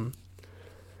 And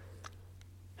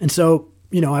so,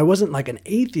 I wasn't like an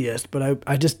atheist, but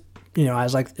I just, I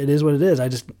was like, it is what it is. I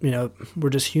just, we're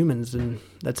just humans and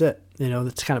that's it.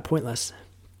 That's kind of pointless.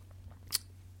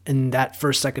 And that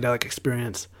first psychedelic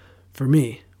experience for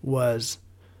me was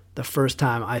the first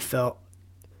time I felt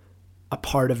a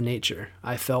part of nature.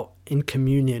 I felt in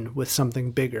communion with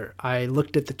something bigger. I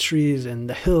looked at the trees and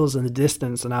the hills in the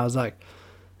distance and I was like,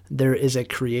 there is a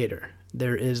creator.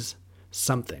 There is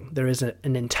something. There is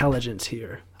an intelligence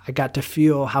here. I got to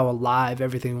feel how alive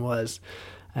everything was.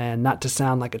 And not to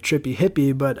sound like a trippy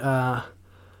hippie, but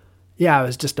I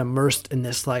was just immersed in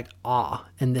this like awe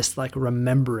and this like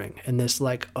remembering and this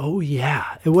like, oh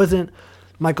yeah. It wasn't,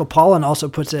 Michael Pollan also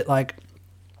puts it like,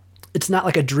 it's not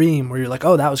like a dream where you're like,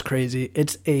 oh, that was crazy.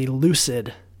 It's a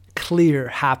lucid, clear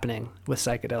happening with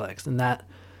psychedelics. And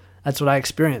that's what I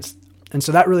experienced. And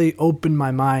so that really opened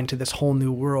my mind to this whole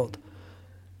new world.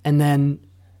 And then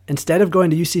instead of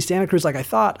going to UC Santa Cruz like I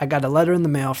thought, I got a letter in the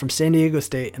mail from San Diego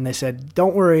State and they said,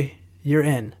 don't worry, you're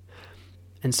in.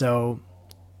 And so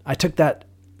I took that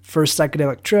first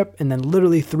psychedelic trip, and then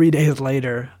literally 3 days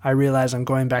later, I realized I'm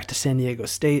going back to San Diego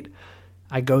State.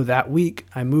 I go that week,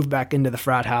 I move back into the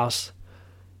frat house,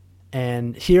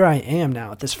 and here I am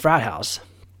now at this frat house,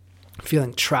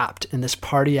 feeling trapped in this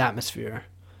party atmosphere,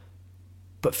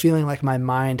 but feeling like my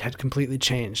mind had completely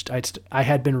changed. I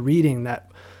had been reading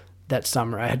that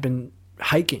summer. I had been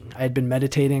hiking. I had been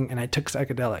meditating, and I took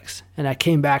psychedelics. And I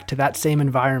came back to that same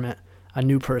environment, a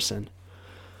new person.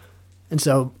 And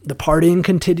so the partying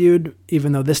continued,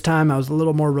 even though this time I was a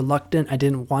little more reluctant. I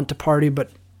didn't want to party,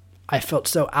 but I felt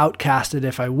so outcasted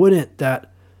if I wouldn't that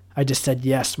I just said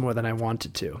yes more than I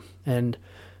wanted to. And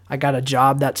I got a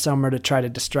job that summer to try to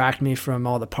distract me from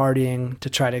all the partying, to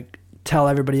try to tell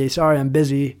everybody, sorry, I'm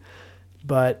busy.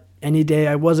 But any day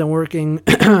I wasn't working,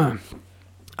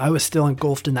 I was still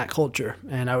engulfed in that culture.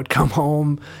 And I would come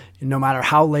home no matter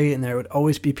how late, and there would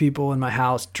always be people in my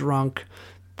house drunk.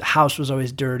 The house was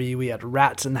always dirty. We had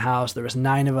rats in the house. There was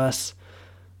 9 of us.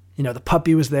 The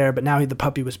puppy was there, but now the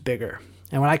puppy was bigger.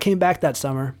 And when I came back that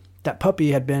summer, that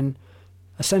puppy had been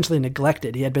essentially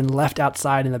neglected. He had been left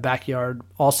outside in the backyard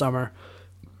all summer.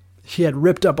 He had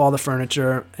ripped up all the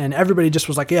furniture, and everybody just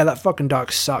was like, yeah, that fucking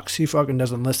dog sucks. He fucking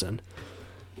doesn't listen.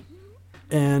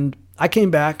 And I came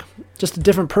back, just a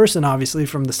different person, obviously,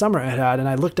 from the summer I had, and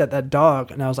I looked at that dog,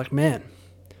 and I was like, man,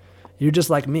 you're just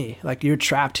like me. Like, you're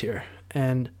trapped here.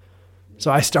 And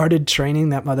so I started training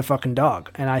that motherfucking dog,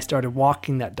 and I started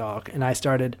walking that dog, and I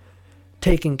started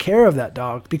taking care of that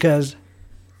dog, because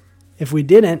if we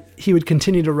didn't, he would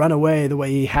continue to run away the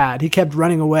way he had. He kept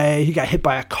running away. He got hit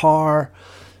by a car.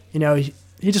 He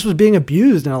just was being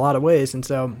abused in a lot of ways. And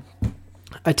so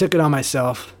I took it on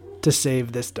myself to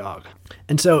save this dog.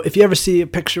 And so if you ever see a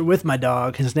picture with my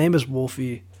dog, his name is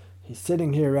Wolfie. He's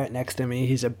sitting here right next to me.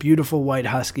 He's a beautiful white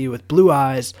husky with blue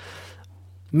eyes.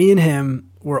 Me and him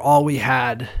were all we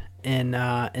had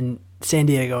in San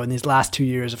Diego in these last 2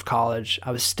 years of college.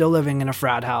 I was still living in a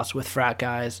frat house with frat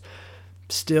guys,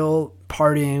 still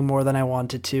partying more than I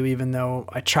wanted to, even though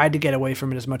I tried to get away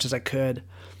from it as much as I could.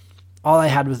 All I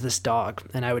had was this dog,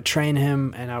 and I would train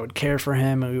him, and I would care for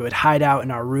him, and we would hide out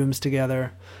in our rooms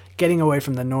together, getting away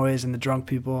from the noise and the drunk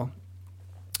people.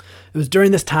 It was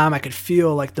during this time I could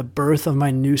feel like the birth of my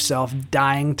new self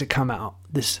dying to come out,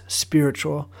 this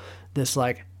spiritual, this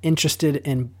like interested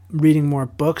in reading more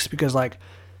books, because like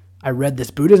I read this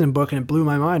Buddhism book and it blew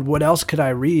my mind. What else could I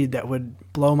read that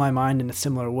would blow my mind in a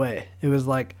similar way? It was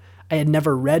like I had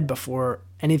never read before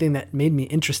anything that made me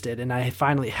interested, and I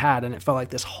finally had, and it felt like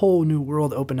this whole new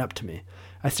world opened up to me.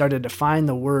 I started to find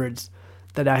the words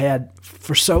that I had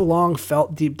for so long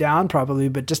felt deep down probably,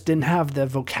 but just didn't have the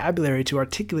vocabulary to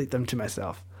articulate them to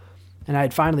myself. And I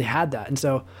had finally had that. And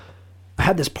so I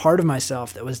had this part of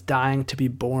myself that was dying to be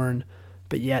born,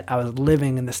 but yet I was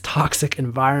living in this toxic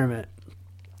environment.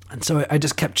 And so I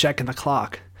just kept checking the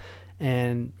clock.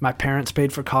 And my parents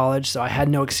paid for college, so I had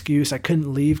no excuse. I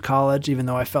couldn't leave college, even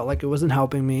though I felt like it wasn't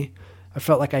helping me. I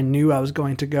felt like I knew I was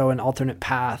going to go an alternate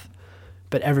path,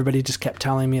 but everybody just kept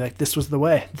telling me, like, this was the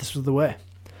way, this was the way.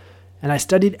 And I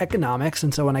studied economics,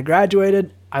 and so when I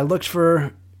graduated, I looked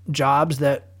for jobs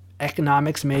that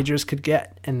economics majors could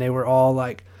get, and they were all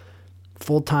like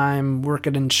full-time work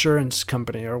at an insurance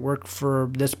company or work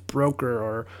for this broker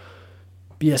or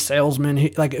be a salesman.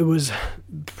 Like, it was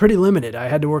pretty limited. I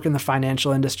had to work in the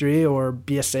financial industry or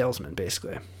be a salesman,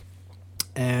 basically.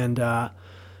 And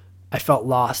I felt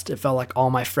lost. It felt like all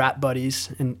my frat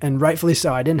buddies, and rightfully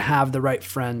so, I didn't have the right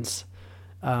friends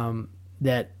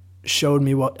that showed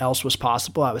me what else was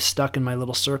possible. I was stuck in my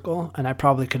little circle, and I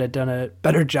probably could have done a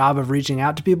better job of reaching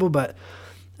out to people, but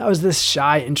I was this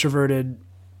shy, introverted,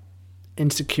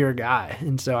 insecure guy.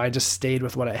 And so I just stayed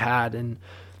with what I had. And,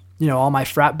 all my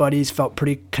frat buddies felt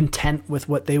pretty content with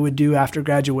what they would do after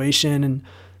graduation. And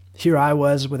here I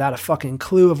was without a fucking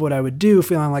clue of what I would do,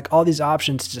 feeling like all these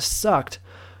options just sucked.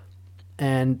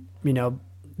 And,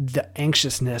 the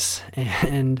anxiousness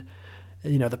and,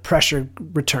 the pressure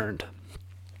returned.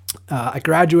 I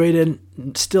graduated,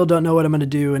 still don't know what I'm going to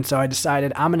do. And so I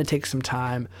decided I'm going to take some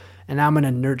time and I'm going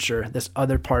to nurture this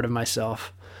other part of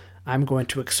myself. I'm going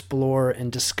to explore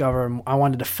and discover. I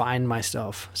wanted to find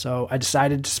myself. So I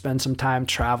decided to spend some time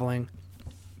traveling.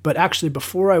 But actually,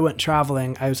 before I went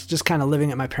traveling, I was just kind of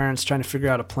living at my parents' trying to figure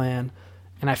out a plan.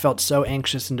 And I felt so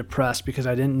anxious and depressed because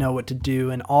I didn't know what to do.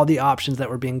 And all the options that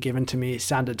were being given to me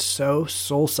sounded so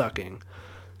soul-sucking.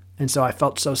 And so I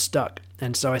felt so stuck.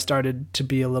 And so I started to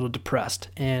be a little depressed.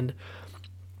 And,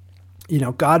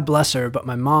 God bless her, but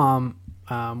my mom,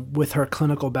 with her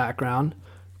clinical background,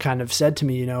 kind of said to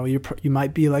me, you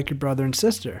might be like your brother and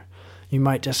sister. You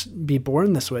might just be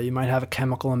born this way. You might have a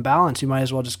chemical imbalance. You might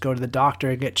as well just go to the doctor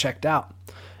and get checked out.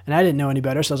 And I didn't know any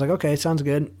better. So I was like, okay, sounds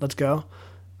good. Let's go.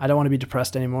 I don't want to be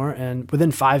depressed anymore. And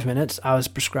within 5 minutes, I was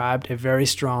prescribed a very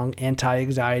strong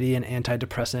anti-anxiety and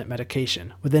antidepressant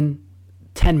medication. Within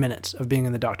 10 minutes of being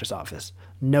in the doctor's office.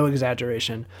 No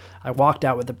exaggeration. I walked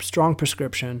out with a strong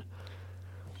prescription.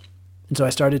 And so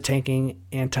I started taking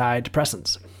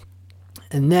antidepressants.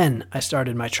 And then I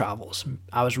started my travels.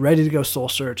 I was ready to go soul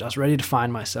search. I was ready to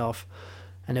find myself.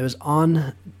 And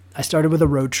I started with a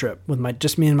road trip with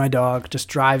just me and my dog, just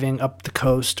driving up the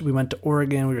coast. We went to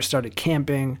Oregon. We started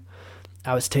camping.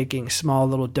 I was taking small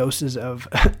little doses of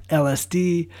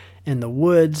LSD in the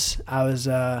woods. I was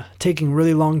taking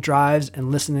really long drives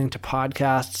and listening to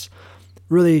podcasts,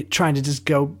 really trying to just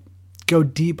go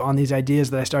deep on these ideas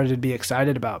that I started to be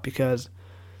excited about, because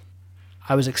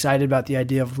I was excited about the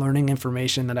idea of learning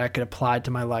information that I could apply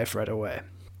to my life right away.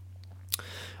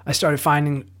 I started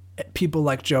finding people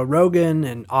like Joe Rogan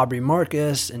and Aubrey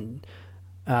Marcus, and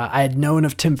I had known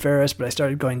of Tim Ferriss, but I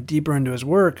started going deeper into his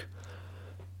work.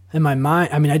 In my mind,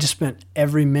 I just spent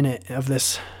every minute of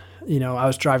this, I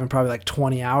was driving probably like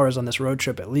 20 hours on this road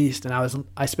trip at least, and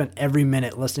I spent every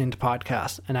minute listening to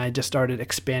podcasts, and I just started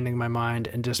expanding my mind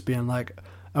and just being like,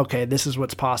 okay, this is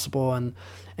what's possible, and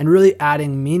really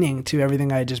adding meaning to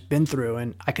everything I had just been through.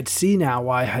 And I could see now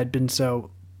why I had been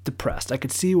so depressed. I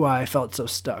could see why I felt so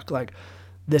stuck. Like,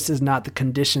 this is not the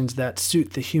conditions that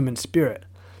suit the human spirit.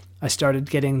 I started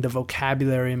getting the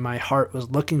vocabulary my heart was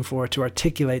looking for to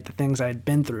articulate the things I had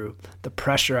been through, the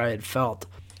pressure I had felt.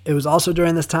 It was also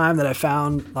during this time that I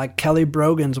found like Kelly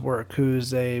Brogan's work,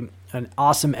 who's an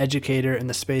awesome educator in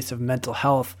the space of mental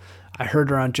health. I heard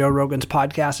her on Joe Rogan's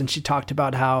podcast, and she talked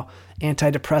about how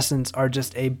antidepressants are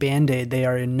just a Band-Aid. They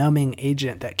are a numbing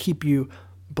agent that keep you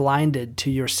blinded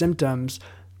to your symptoms.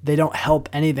 They don't help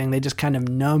anything. They just kind of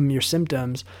numb your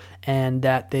symptoms. And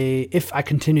that if I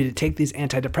continued to take these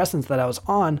antidepressants that I was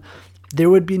on, there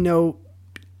would be no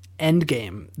end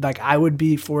game. Like, I would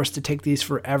be forced to take these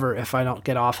forever if I don't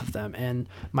get off of them, and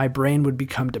my brain would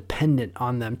become dependent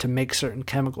on them to make certain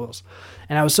chemicals.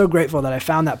 And I was so grateful that I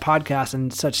found that podcast in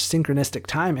such synchronistic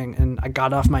timing, and I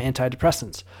got off my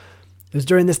antidepressants. It was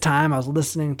during this time I was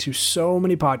listening to so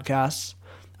many podcasts.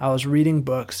 I was reading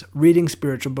books, reading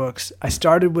spiritual books. I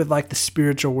started with like the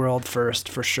spiritual world first,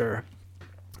 for sure.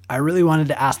 I really wanted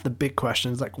to ask the big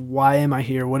questions, like, why am I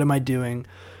here? What am I doing?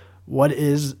 What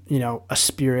is, a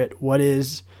spirit? What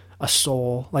is a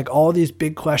soul? Like, all these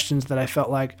big questions that I felt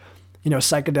like,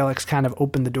 psychedelics kind of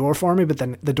opened the door for me, but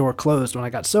then the door closed when I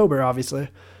got sober, obviously.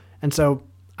 And so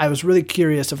I was really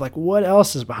curious of like, what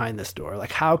else is behind this door?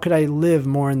 Like, how could I live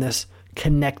more in this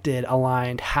connected,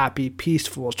 aligned, happy,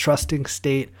 peaceful, trusting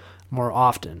state more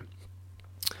often?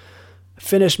 I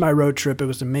finished my road trip. It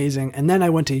was amazing. And then I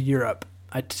went to Europe.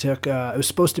 I took, it was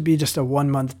supposed to be just a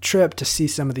 1-month trip to see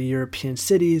some of the European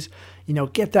cities,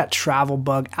 get that travel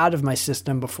bug out of my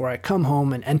system before I come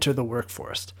home and enter the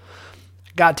workforce.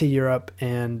 I got to Europe,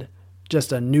 and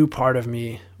just a new part of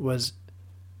me was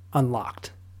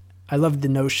unlocked. I loved the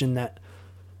notion that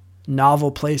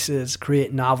novel places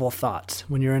create novel thoughts.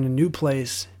 When you're in a new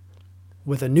place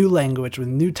with a new language, with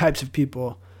new types of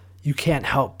people, you can't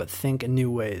help but think in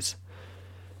new ways.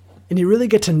 And you really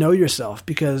get to know yourself,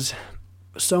 because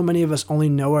so many of us only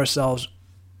know ourselves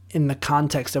in the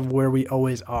context of where we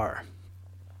always are.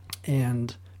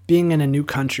 And being in a new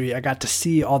country, I got to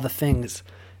see all the things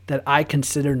that I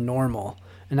consider normal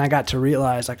And I got to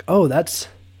realize like, oh, that's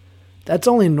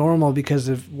only normal because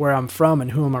of where I'm from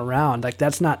and who I'm around. Like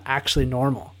that's not actually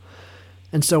normal.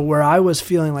 And so where I was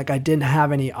feeling like I didn't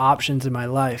have any options in my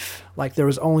life, like there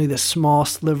was only this small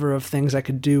sliver of things I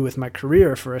could do with my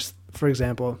career, for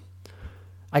example,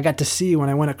 I got to see when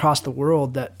I went across the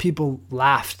world that people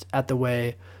laughed at the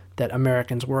way that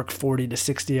Americans work 40 to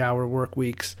 60 hour work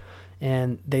weeks.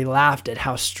 And they laughed at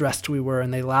how stressed we were,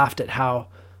 and they laughed at how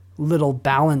little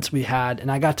balance we had.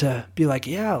 And I got to be like,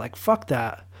 yeah, like fuck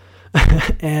that.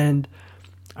 And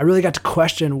I really got to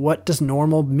question, what does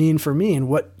normal mean for me, and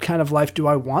what kind of life do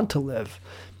I want to live?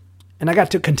 And I got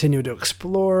to continue to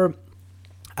explore.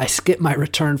 I skipped my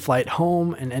return flight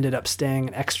home and ended up staying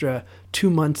an extra 2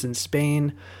 months in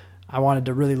Spain. I wanted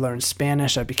to really learn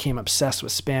Spanish. I became obsessed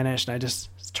with Spanish, and I just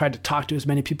tried to talk to as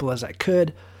many people as I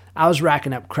could. I was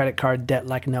racking up credit card debt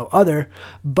like no other,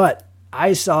 but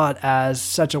I saw it as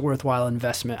such a worthwhile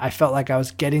investment. I felt like I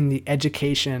was getting the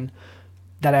education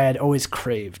that I had always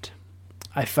craved.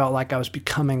 I felt like I was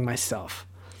becoming myself.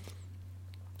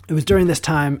 It was during this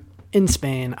time in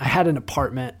Spain. I had an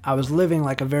apartment. I was living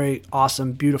like a very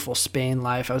awesome, beautiful Spain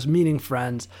life. I was meeting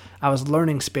friends. I was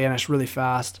learning Spanish really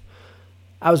fast.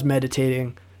 I was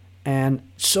meditating, and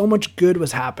so much good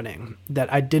was happening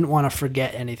that I didn't want to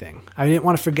forget anything. I didn't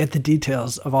want to forget the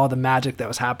details of all the magic that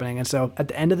was happening. And so at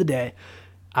the end of the day,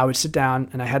 I would sit down,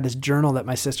 and I had this journal that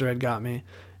my sister had got me,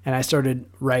 and I started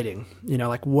writing,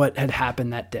 like what had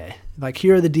happened that day. Like,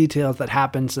 here are the details that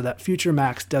happened so that future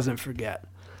Max doesn't forget.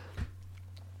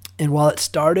 And while it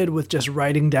started with just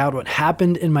writing down what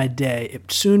happened in my day,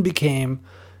 it soon became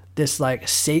this like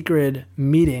sacred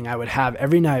meeting I would have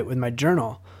every night with my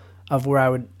journal, of where I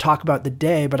would talk about the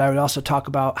day, but I would also talk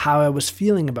about how I was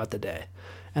feeling about the day.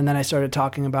 And then I started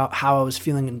talking about how I was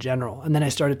feeling in general. And then I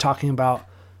started talking about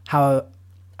how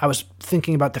I was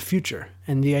thinking about the future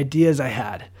and the ideas I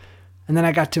had. And then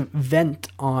I got to vent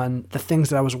on the things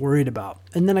that I was worried about.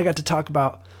 And then I got to talk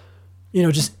about,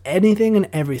 just anything and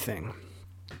everything.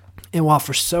 And while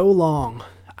for so long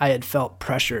I had felt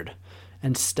pressured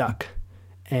and stuck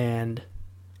and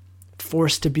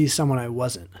forced to be someone I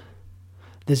wasn't,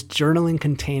 this journaling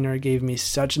container gave me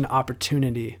such an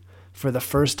opportunity for the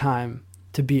first time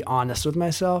to be honest with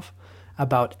myself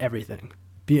about everything.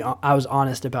 I was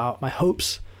honest about my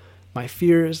hopes, my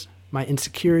fears, my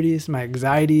insecurities, my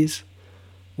anxieties,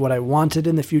 what I wanted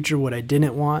in the future, what I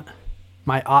didn't want,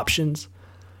 my options.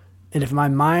 And if my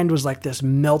mind was like this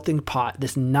melting pot,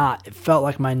 this knot, it felt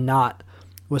like my knot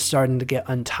was starting to get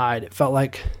untied. It felt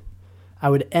like I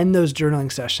would end those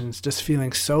journaling sessions just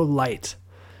feeling so light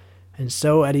and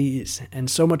so at ease and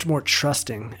so much more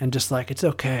trusting, and just like, it's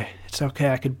okay.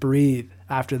 I could breathe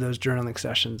after those journaling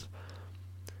sessions.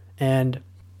 And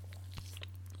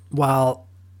while,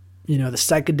 the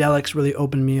psychedelics really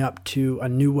opened me up to a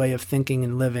new way of thinking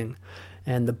and living,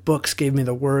 and the books gave me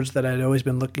the words that I'd always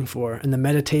been looking for, and the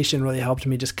meditation really helped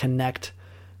me just connect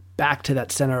back to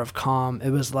that center of calm.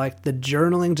 It was like the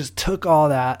journaling just took all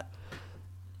that,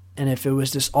 and if it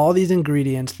was just all these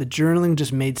ingredients, the journaling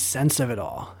just made sense of it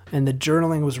all. And the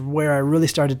journaling was where I really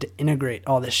started to integrate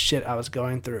all this shit I was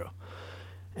going through.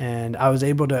 And I was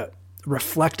able to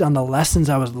reflect on the lessons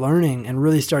I was learning and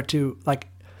really start to, like,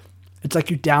 it's like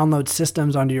you download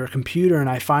systems onto your computer, and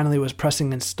I finally was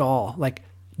pressing install. Like,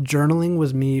 journaling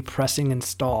was me pressing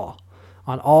install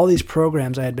on all these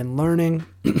programs I had been learning,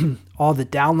 all the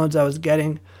downloads I was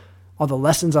getting, all the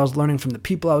lessons I was learning from the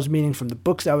people I was meeting, from the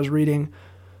books I was reading,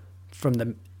 from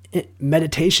the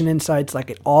meditation insights. Like,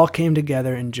 it all came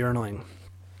together in journaling.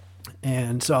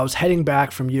 And so I was heading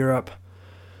back from Europe,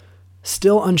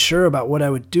 still unsure about what I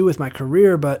would do with my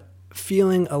career, but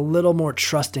feeling a little more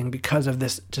trusting because of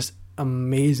this just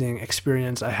amazing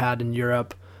experience I had in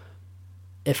Europe.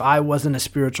 If I wasn't a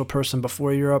spiritual person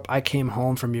before Europe, I came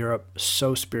home from Europe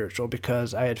so spiritual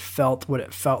because I had felt what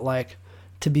it felt like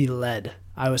to be led.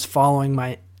 I was following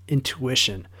my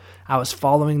intuition. I was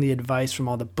following the advice from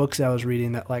all the books I was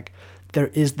reading, that like there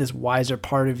is this wiser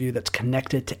part of you that's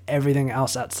connected to everything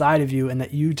else outside of you, and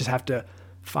that you just have to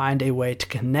find a way to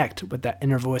connect with that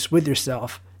inner voice with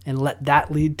yourself and let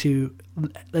that lead you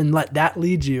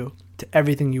to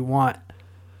everything you want.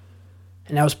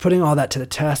 And I was putting all that to the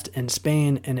test in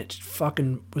Spain, and it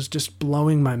fucking was just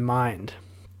blowing my mind.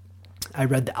 I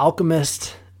read The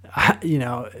Alchemist.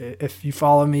 If you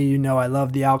follow me, I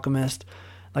love The Alchemist.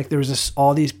 Like, there was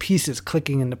all these pieces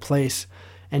clicking into place,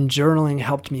 and journaling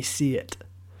helped me see it.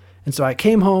 And so I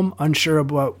came home unsure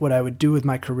about what I would do with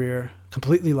my career,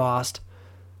 completely lost.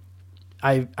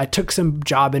 I took some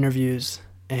job interviews,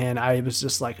 and I was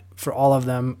just like, for all of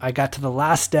them, I got to the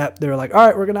last step. They were like, all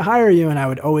right, we're going to hire you. And I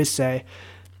would always say,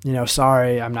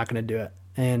 sorry, I'm not going to do it.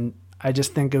 And I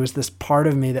just think it was this part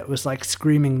of me that was like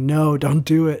screaming, no, don't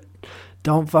do it.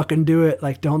 Don't fucking do it.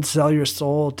 Like, don't sell your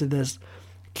soul to this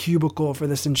cubicle for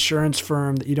this insurance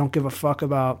firm that you don't give a fuck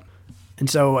about. And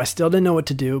so I still didn't know what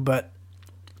to do, but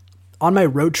on my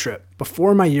road trip,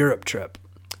 before my Europe trip,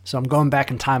 so I'm going back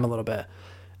in time a little bit,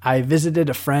 I visited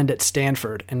a friend at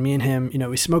Stanford, and me and him,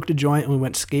 we smoked a joint and we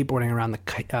went skateboarding around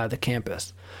the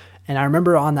campus. And I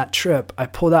remember on that trip, I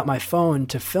pulled out my phone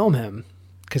to film him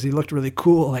because he looked really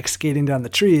cool, like skating down the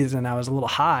trees, and I was a little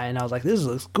high, and I was like, this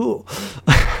looks cool.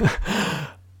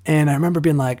 And I remember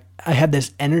being like, I had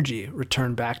this energy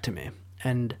return back to me,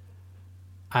 and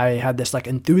I had this like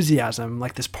enthusiasm,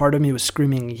 like this part of me was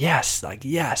screaming, yes, like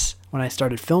yes, when I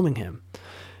started filming him.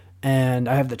 And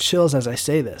I have the chills as I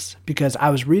say this because I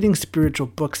was reading spiritual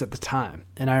books at the time.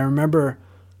 And I remember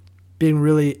being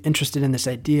really interested in this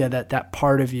idea that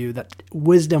part of you, that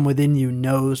wisdom within you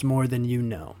knows more than you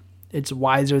know. It's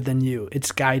wiser than you.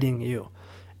 It's guiding you.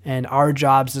 And our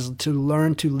jobs is to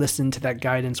learn to listen to that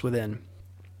guidance within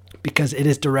because it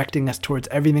is directing us towards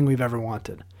everything we've ever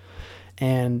wanted.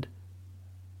 And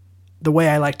the way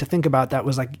I like to think about that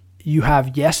was like, you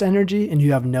have yes energy and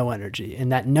you have no energy.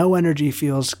 And that no energy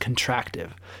feels contractive.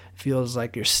 It feels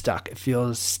like you're stuck. It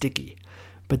feels sticky.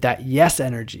 But that yes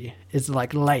energy is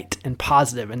like light and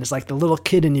positive. And it's like the little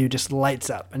kid in you just lights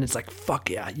up. And it's like, fuck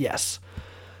yeah, yes.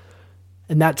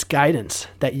 And that's guidance.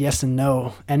 That yes and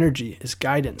no energy is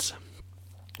guidance.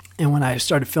 And when I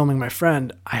started filming my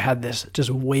friend, I had this just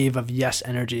wave of yes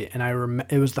energy. And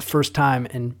it was the first time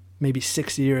in maybe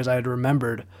 6 years I had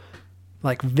remembered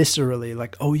like viscerally,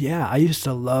 like, oh yeah, I used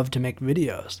to love to make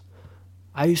videos.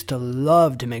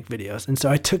 And so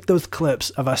I took those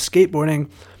clips of us skateboarding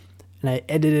and I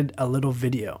edited a little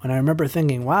video. And I remember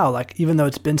thinking, wow, like even though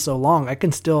it's been so long, I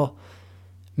can still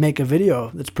make a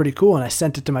video that's pretty cool. And I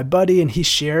sent it to my buddy and he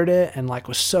shared it and like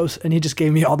and he just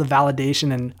gave me all the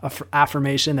validation and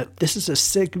affirmation that this is a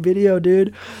sick video,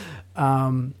 dude.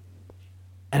 And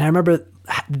I remember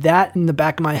that in the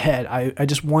back of my head, I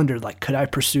just wondered, like, could I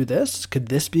pursue this? Could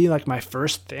this be like my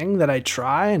first thing that I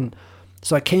try? And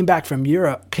so I came back from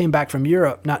Europe,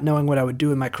 not knowing what I would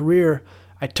do in my career.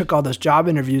 I took all those job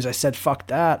interviews. I said, fuck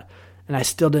that. And I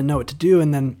still didn't know what to do.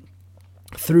 And then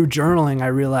through journaling, I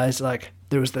realized like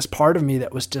there was this part of me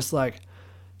that was just like,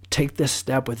 take this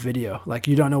step with video. Like,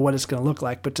 you don't know what it's going to look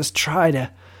like, but just try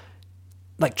to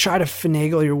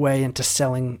finagle your way into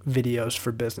selling videos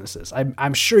for businesses.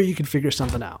 I'm sure you can figure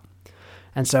something out.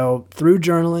 And so through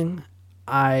journaling,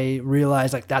 I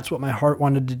realized like that's what my heart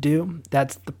wanted to do.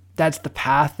 That's the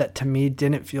path that to me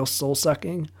didn't feel soul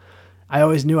sucking. I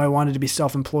always knew I wanted to be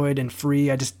self-employed and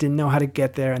free. I just didn't know how to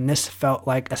get there. And this felt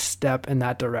like a step in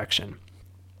that direction.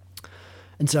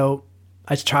 And so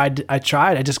I tried. I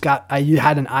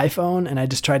had an iPhone and I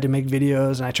just tried to make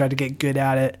videos and I tried to get good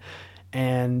at it.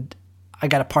 And I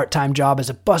got a part-time job as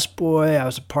a busboy. I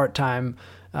was a part-time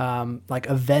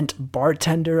event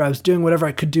bartender. I was doing whatever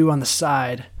I could do on the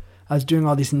side. I was doing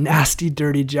all these nasty,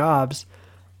 dirty jobs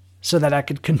so that I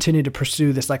could continue to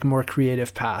pursue this like more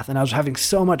creative path. And I was having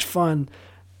so much fun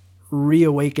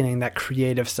reawakening that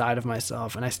creative side of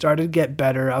myself. And I started to get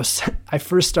better. I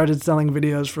first started selling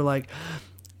videos for like,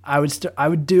 I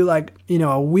would do like,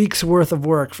 a week's worth of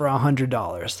work for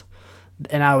 $100.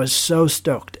 And I was so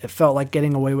stoked. It felt like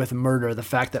getting away with murder. The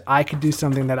fact that I could do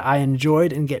something that I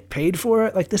enjoyed and get paid for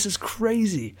it. Like, this is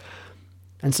crazy.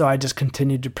 And so I just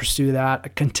continued to pursue that. I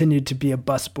continued to be a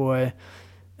busboy.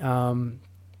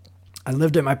 I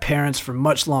lived at my parents' for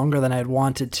much longer than I had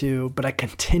wanted to, but I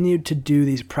continued to do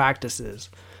these practices.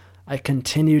 I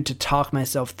continued to talk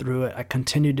myself through it. I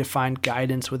continued to find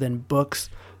guidance within books,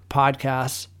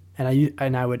 podcasts,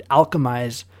 and I would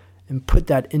alchemize and put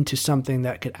that into something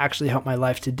that could actually help my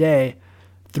life today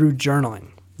through journaling.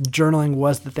 Journaling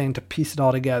was the thing to piece it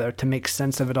all together, to make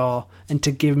sense of it all, and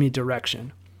to give me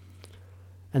direction.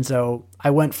 And so I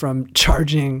went from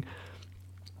charging,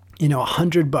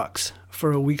 $100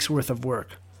 for a week's worth of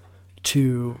work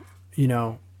to,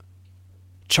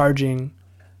 charging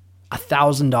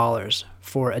 $1,000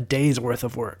 for a day's worth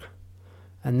of work.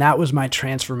 And that was my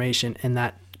transformation in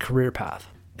that career path.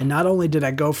 And not only did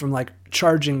I go from like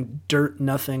charging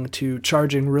nothing to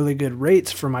charging really good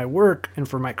rates for my work and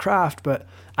for my craft, but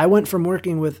I went from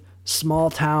working with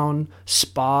small town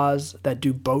spas that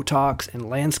do Botox and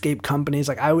landscape companies.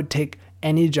 Like, I would take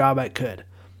any job I could.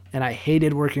 And I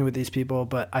hated working with these people,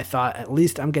 but I thought at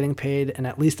least I'm getting paid and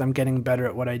at least I'm getting better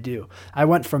at what I do. I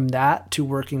went from that to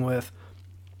working with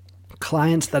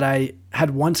clients that I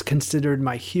had once considered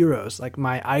my heroes, like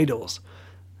my idols.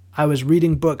 I was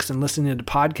reading books and listening to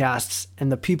podcasts,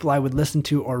 and the people I would listen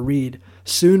to or read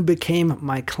soon became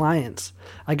my clients.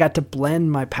 I got to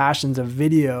blend my passions of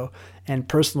video and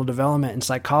personal development and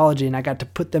psychology, and I got to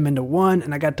put them into one,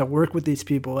 and I got to work with these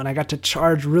people, and I got to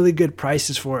charge really good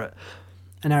prices for it.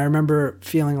 And I remember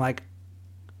feeling like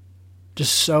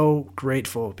just so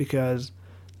grateful because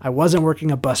I wasn't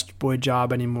working a busboy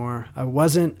job anymore. I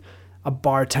wasn't a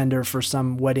bartender for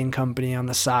some wedding company on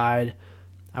the side.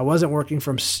 I wasn't working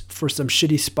for some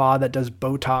shitty spa that does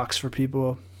Botox for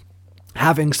people,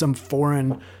 having some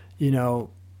foreign,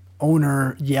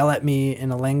 owner yell at me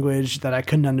in a language that I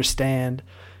couldn't understand.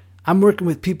 I'm working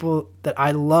with people that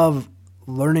I love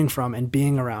learning from and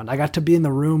being around. I got to be in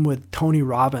the room with Tony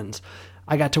Robbins.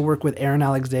 I got to work with Aaron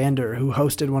Alexander, who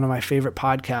hosted one of my favorite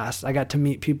podcasts. I got to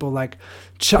meet people like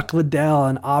Chuck Liddell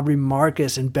and Aubrey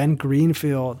Marcus and Ben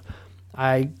Greenfield.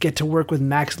 I get to work with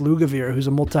Max Lugavere, who's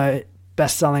a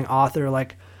multi-best-selling author.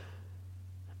 Like,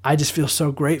 I just feel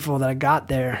so grateful that I got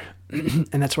there.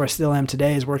 And that's where I still am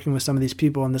today, is working with some of these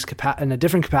people in a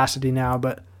different capacity now,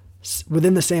 but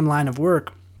within the same line of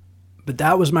work. But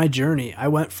that was my journey. I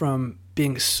went from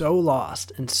being so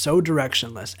lost and so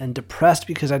directionless and depressed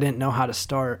because I didn't know how to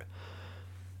start,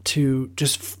 to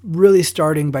just really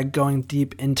starting by going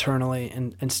deep internally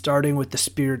and starting with the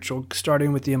spiritual,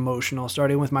 starting with the emotional,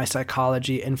 starting with my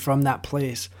psychology. And from that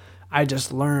place, I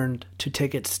just learned to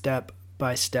take it step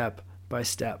by step by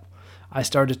step. I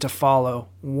started to follow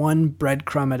one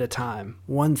breadcrumb at a time,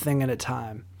 one thing at a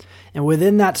time. And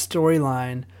within that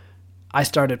storyline, I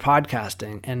started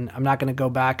podcasting. And I'm not going to go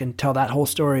back and tell that whole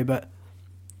story, but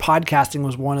podcasting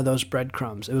was one of those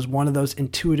breadcrumbs. It was one of those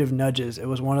intuitive nudges. It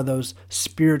was one of those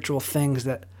spiritual things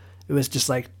that it was just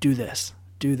like, do this.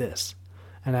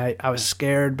 And I was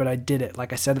scared, but I did it.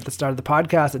 Like I said at the start of the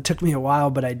podcast, it took me a while,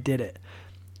 but I did it.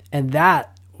 And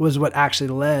that was what actually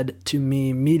led to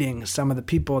me meeting some of the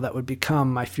people that would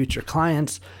become my future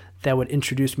clients, that would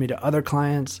introduce me to other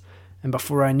clients. And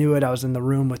before I knew it, I was in the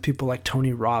room with people like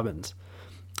Tony Robbins.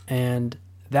 And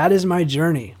that is my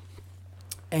journey.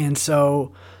 And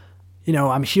so,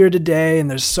 I'm here today,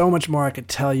 and there's so much more I could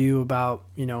tell you about,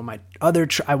 my other,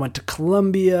 I went to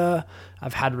Colombia.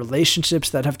 I've had relationships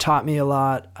that have taught me a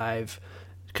lot. I've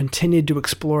continued to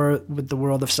explore with the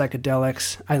world of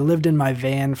psychedelics. I lived in my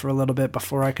van for a little bit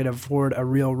before I could afford a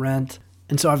real rent.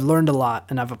 And so I've learned a lot,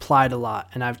 and I've applied a lot,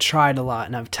 and I've tried a lot,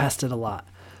 and I've tested a lot.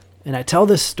 And I tell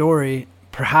this story,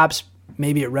 perhaps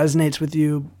maybe it resonates with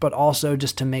you, but also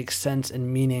just to make sense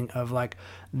and meaning of like,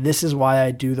 this is why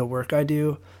I do the work I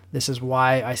do. This is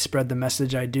why I spread the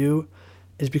message I do,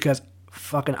 is because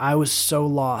I was so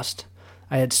lost.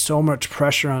 I had so much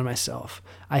pressure on myself.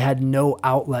 I had no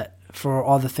outlet for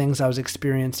all the things I was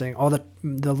experiencing, all the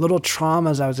little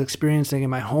traumas I was experiencing in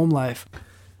my home life.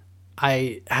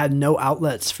 I had no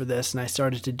outlets for this, and I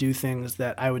started to do things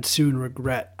that I would soon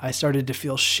regret. I started to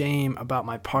feel shame about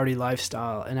my party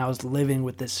lifestyle, and I was living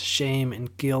with this shame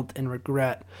and guilt and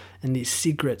regret and these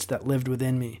secrets that lived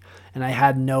within me. And I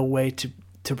had no way to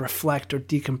reflect or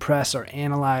decompress or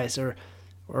analyze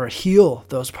or heal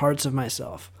those parts of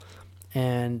myself.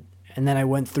 And then I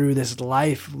went through this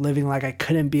life living like I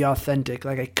couldn't be authentic,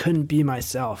 like I couldn't be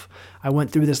myself. I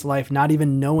went through this life not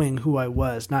even knowing who I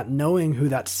was, not knowing who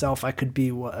that self I could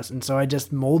be was. And so I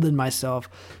just molded myself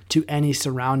to any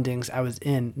surroundings I was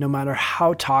in, no matter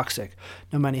how toxic,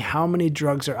 no matter how many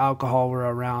drugs or alcohol were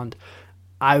around.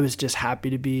 I was just happy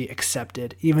to be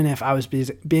accepted, even if I was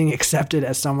being accepted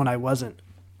as someone I wasn't.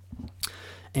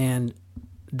 And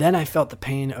then I felt the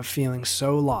pain of feeling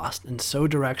so lost and so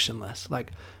directionless.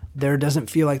 Like, there doesn't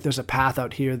feel like there's a path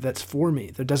out here that's for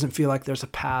me. There doesn't feel like there's a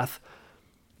path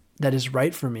that is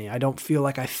right for me. I don't feel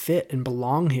like I fit and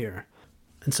belong here.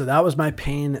 And so that was my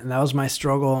pain, and that was my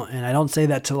struggle. And I don't say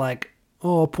that to like,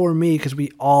 oh, poor me, because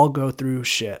we all go through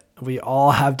shit. We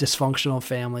all have dysfunctional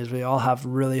families. We all have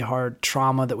really hard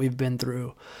trauma that we've been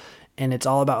through. And it's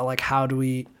all about like, how do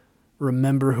we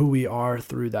remember who we are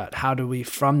through that? How do we,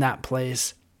 from that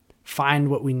place, find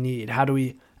what we need? How do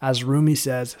we, as Rumi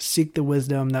says, seek the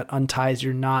wisdom that unties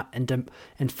your knot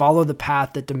and follow the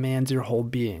path that demands your whole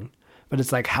being? But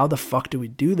it's like, how the fuck do we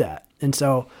do that? And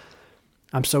so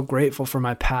I'm so grateful for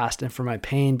my past and for my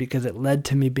pain, because it led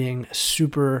to me being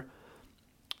super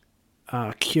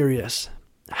curious.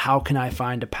 How can I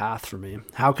find a path for me?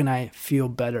 How can I feel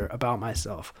better about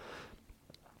myself?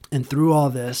 And through all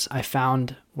this, I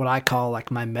found what I call like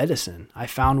my medicine. I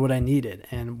found what I needed.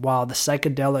 And while the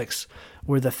psychedelics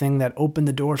were the thing that opened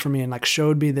the door for me and like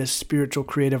showed me this spiritual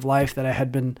creative life that I had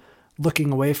been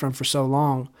looking away from for so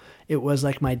long, it was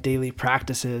like my daily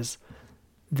practices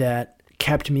that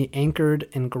kept me anchored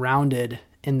and grounded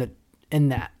in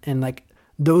that. And like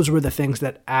those were the things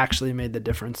that actually made the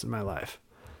difference in my life.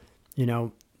 You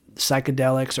know,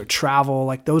 psychedelics or travel,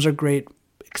 like those are great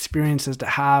experiences to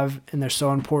have, and they're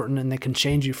so important and they can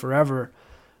change you forever.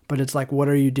 But it's like, what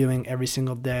are you doing every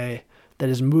single day that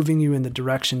is moving you in the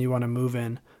direction you want to move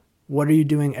in? What are you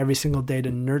doing every single day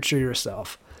to nurture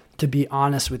yourself, to be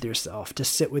honest with yourself, to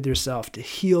sit with yourself, to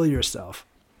heal yourself?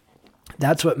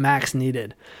 That's what Max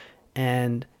needed.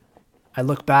 And I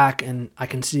look back and I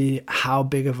can see how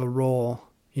big of a role,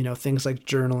 you know, things like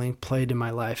journaling played in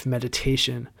my life,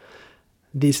 meditation.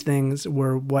 These things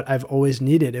were what I've always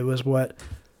needed. It was what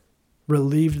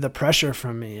relieved the pressure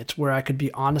from me. It's where I could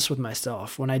be honest with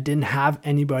myself. When I didn't have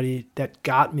anybody that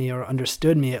got me or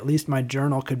understood me, at least my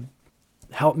journal could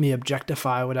help me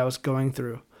objectify what I was going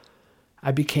through.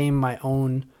 I became my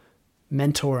own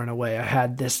mentor in a way. I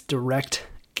had this direct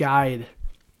guide,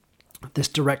 this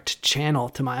direct channel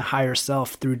to my higher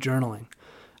self through journaling.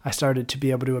 I started to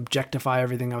be able to objectify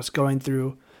everything I was going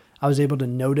through. I was able to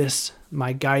notice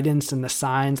my guidance and the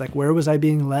signs, like where was I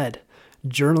being led?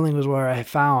 Journaling was where I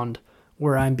found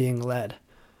where I'm being led.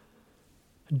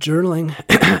 Journaling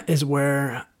is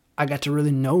where I got to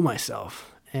really know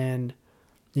myself, and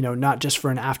you know, not just for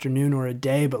an afternoon or a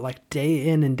day, but like day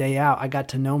in and day out, I got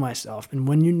to know myself. And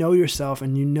when you know yourself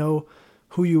and you know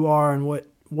who you are and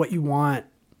what you want,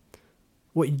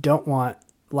 what you don't want,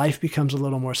 life becomes a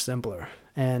little more simpler.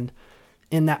 And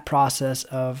in that process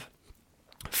of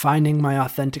finding my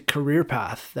authentic career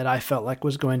path that I felt like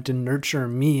was going to nurture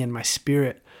me and my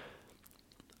spirit,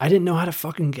 I didn't know how to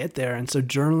fucking get there. And so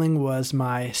journaling was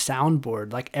my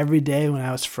soundboard. Like every day when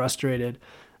I was frustrated,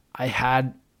 I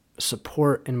had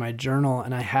support in my journal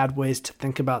and I had ways to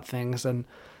think about things. And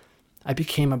I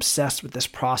became obsessed with this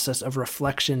process of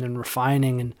reflection and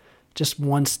refining, and just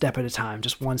one step at a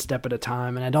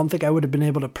time. And I don't think I would have been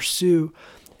able to pursue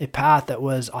a path that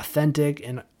was authentic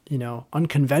and, you know,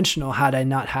 unconventional had I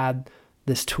not had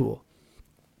this tool.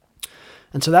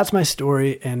 And so that's my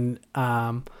story. And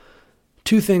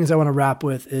two things I want to wrap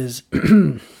with is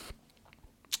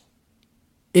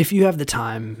if you have the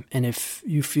time and if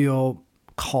you feel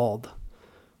called,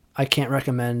 I can't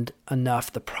recommend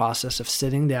enough the process of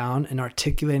sitting down and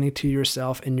articulating to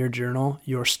yourself in your journal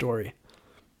your story.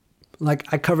 Like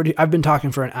I've been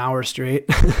talking for an hour straight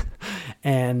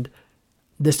and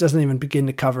this doesn't even begin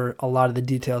to cover a lot of the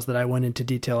details that I went into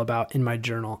detail about in my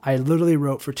journal. I literally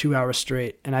wrote for 2 hours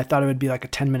straight, and I thought it would be like a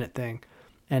 10-minute thing.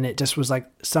 And it just was like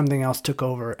something else took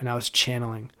over and I was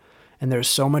channeling. And there's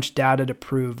so much data to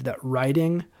prove that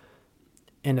writing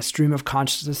in a stream of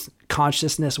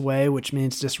consciousness way, which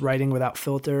means just writing without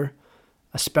filter,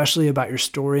 especially about your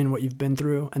story and what you've been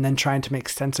through, and then trying to make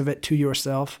sense of it to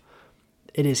yourself,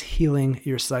 it is healing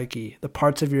your psyche. The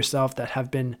parts of yourself that have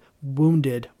been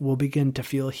wounded will begin to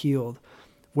feel healed.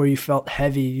 Where you felt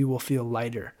heavy, you will feel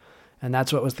lighter. And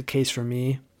that's what was the case for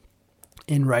me.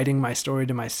 In writing my story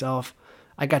to myself,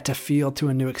 I got to feel to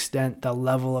a new extent the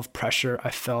level of pressure I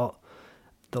felt,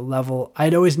 the level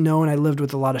I'd always known. I lived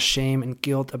with a lot of shame and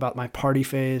guilt about my party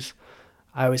phase.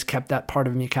 I always kept that part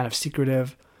of me kind of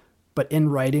secretive. But in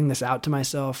writing this out to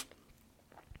myself,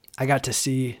 I got to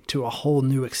see to a whole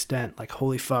new extent, like,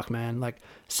 holy fuck, man. Like,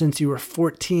 since you were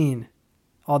 14,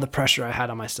 all the pressure I had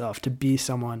on myself to be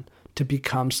someone, to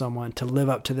become someone, to live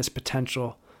up to this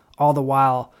potential, all the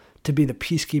while to be the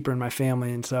peacekeeper in my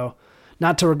family. And so,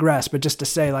 not to regress, but just to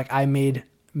say, like, I made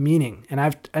meaning, and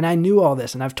I knew all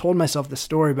this, and I've told myself this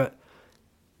story, but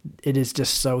it is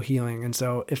just so healing. And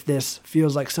so if this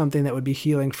feels like something that would be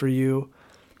healing for you,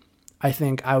 I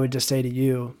think I would just say to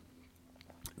you,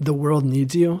 the world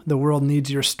needs you. The world needs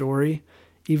your story,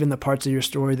 even the parts of your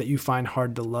story that you find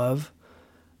hard to love.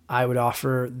 I would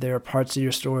offer there are parts of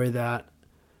your story that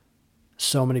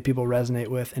so many people resonate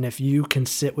with. And if you can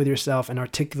sit with yourself and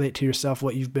articulate to yourself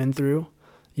what you've been through,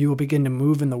 you will begin to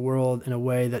move in the world in a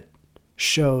way that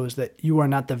shows that you are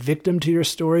not the victim to your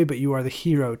story, but you are the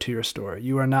hero to your story.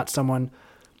 You are not someone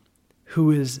who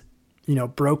is,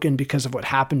 broken because of what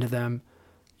happened to them.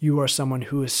 You are someone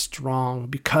who is strong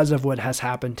because of what has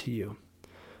happened to you.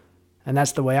 And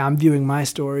that's the way I'm viewing my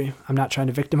story. I'm not trying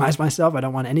to victimize myself. I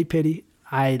don't want any pity.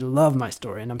 I love my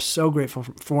story, and I'm so grateful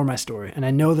for my story. And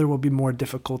I know there will be more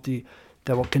difficulty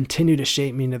that will continue to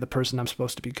shape me into the person I'm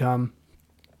supposed to become.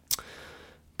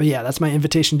 But yeah, that's my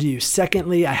invitation to you.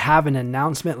 Secondly, I have an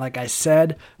announcement, like I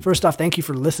said. First off, thank you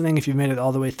for listening if you've made it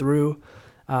all the way through.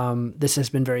 This has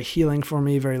been very healing for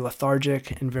me, very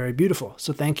lethargic, and very beautiful.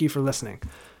 So thank you for listening.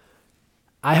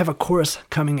 I have a course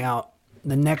coming out.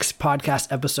 The next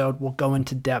podcast episode will go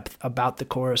into depth about the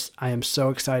course. I am so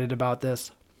excited about this.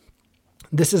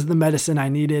 This is the medicine I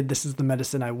needed. This is the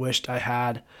medicine I wished I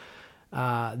had.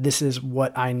 This is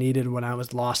what I needed when I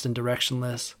was lost and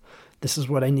directionless. This is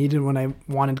what I needed when I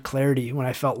wanted clarity, when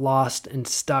I felt lost and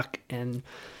stuck and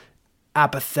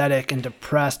apathetic and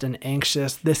depressed and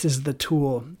anxious. This is the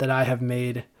tool that I have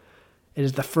made. It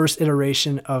is the first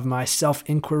iteration of my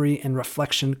self-inquiry and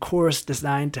reflection course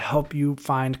designed to help you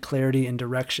find clarity and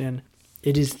direction.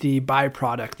 It is the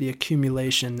byproduct, the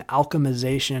accumulation, the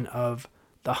alchemization of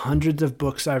the hundreds of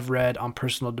books I've read on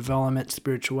personal development,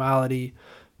 spirituality,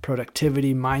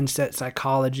 productivity, mindset,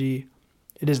 psychology.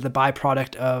 It is the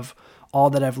byproduct of all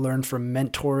that I've learned from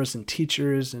mentors and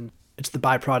teachers, and it's the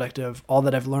byproduct of all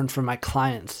that I've learned from my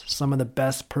clients, some of the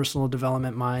best personal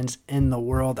development minds in the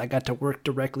world. I got to work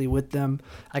directly with them.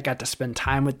 I got to spend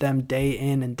time with them day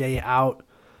in and day out.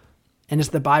 And it's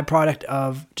the byproduct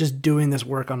of just doing this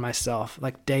work on myself,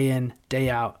 like day in, day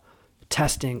out,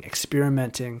 testing,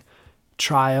 experimenting,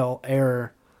 trial,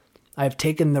 error. I've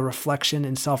taken the reflection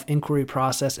and self-inquiry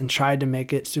process and tried to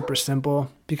make it super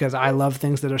simple because I love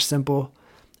things that are simple.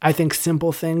 I think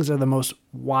simple things are the most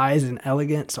wise and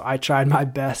elegant, so I tried my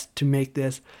best to make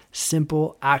this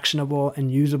simple, actionable,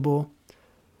 and usable.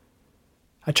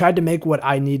 I tried to make what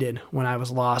I needed when I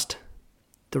was lost,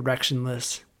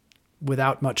 directionless,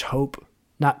 without much hope,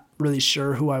 not really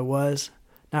sure who I was,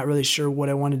 not really sure what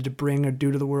I wanted to bring or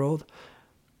do to the world,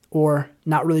 or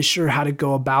not really sure how to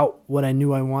go about what I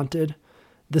knew I wanted.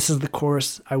 This is the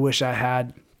course I wish I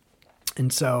had.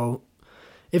 And so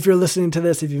if you're listening to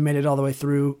this, if you've made it all the way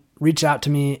through, reach out to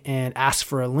me and ask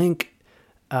for a link.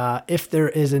 If there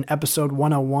is an episode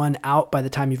 101 out by the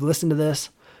time you've listened to this,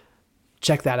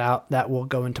 check that out. That will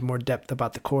go into more depth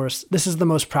about the course. This is the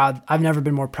most proud. I've never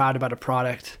been more proud about a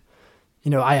product.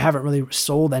 I haven't really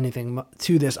sold anything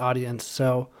to this audience.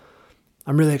 So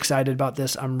I'm really excited about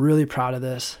this. I'm really proud of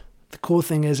this. The cool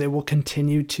thing is it will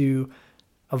continue to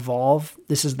evolve.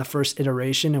 This is the first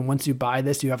iteration. And once you buy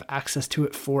this, you have access to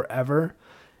it forever.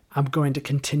 I'm going to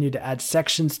continue to add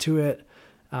sections to it.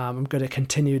 I'm going to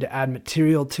continue to add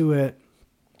material to it.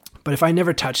 But if I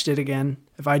never touched it again,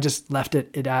 if I just left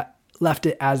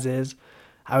it as is,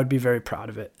 I would be very proud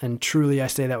of it. And truly, I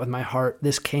say that with my heart.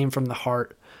 This came from the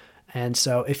heart. And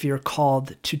so if you're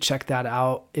called to check that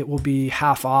out, it will be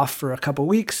half off for a couple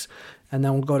weeks, and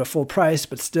then we'll go to full price.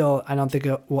 But still, I don't think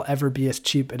it will ever be as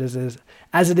cheap as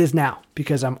it is now,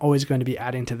 because I'm always going to be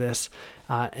adding to this,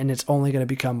 and it's only going to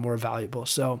become more valuable.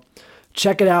 So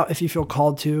check it out if you feel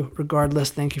called to. Regardless,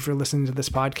 thank you for listening to this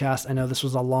podcast. I know this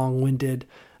was a long-winded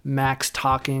Max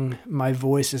talking. My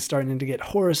voice is starting to get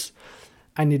hoarse.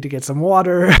 I need to get some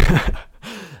water.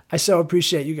 I so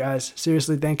appreciate you guys.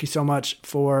 Seriously, thank you so much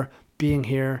for being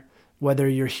here, whether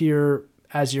you're here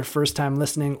as your first time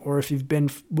listening or if you've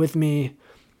been with me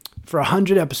for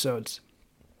 100 episodes.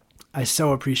 I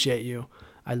so appreciate you.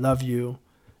 I love you.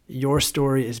 Your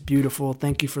story is beautiful.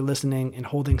 Thank you for listening and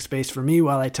holding space for me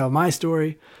while I tell my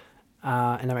story.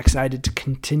 And I'm excited to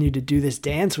continue to do this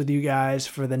dance with you guys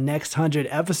for the next 100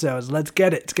 episodes. Let's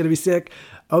get it. It's going to be sick.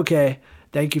 Okay.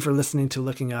 Thank you for listening to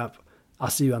Looking Up. I'll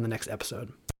see you on the next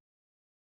episode.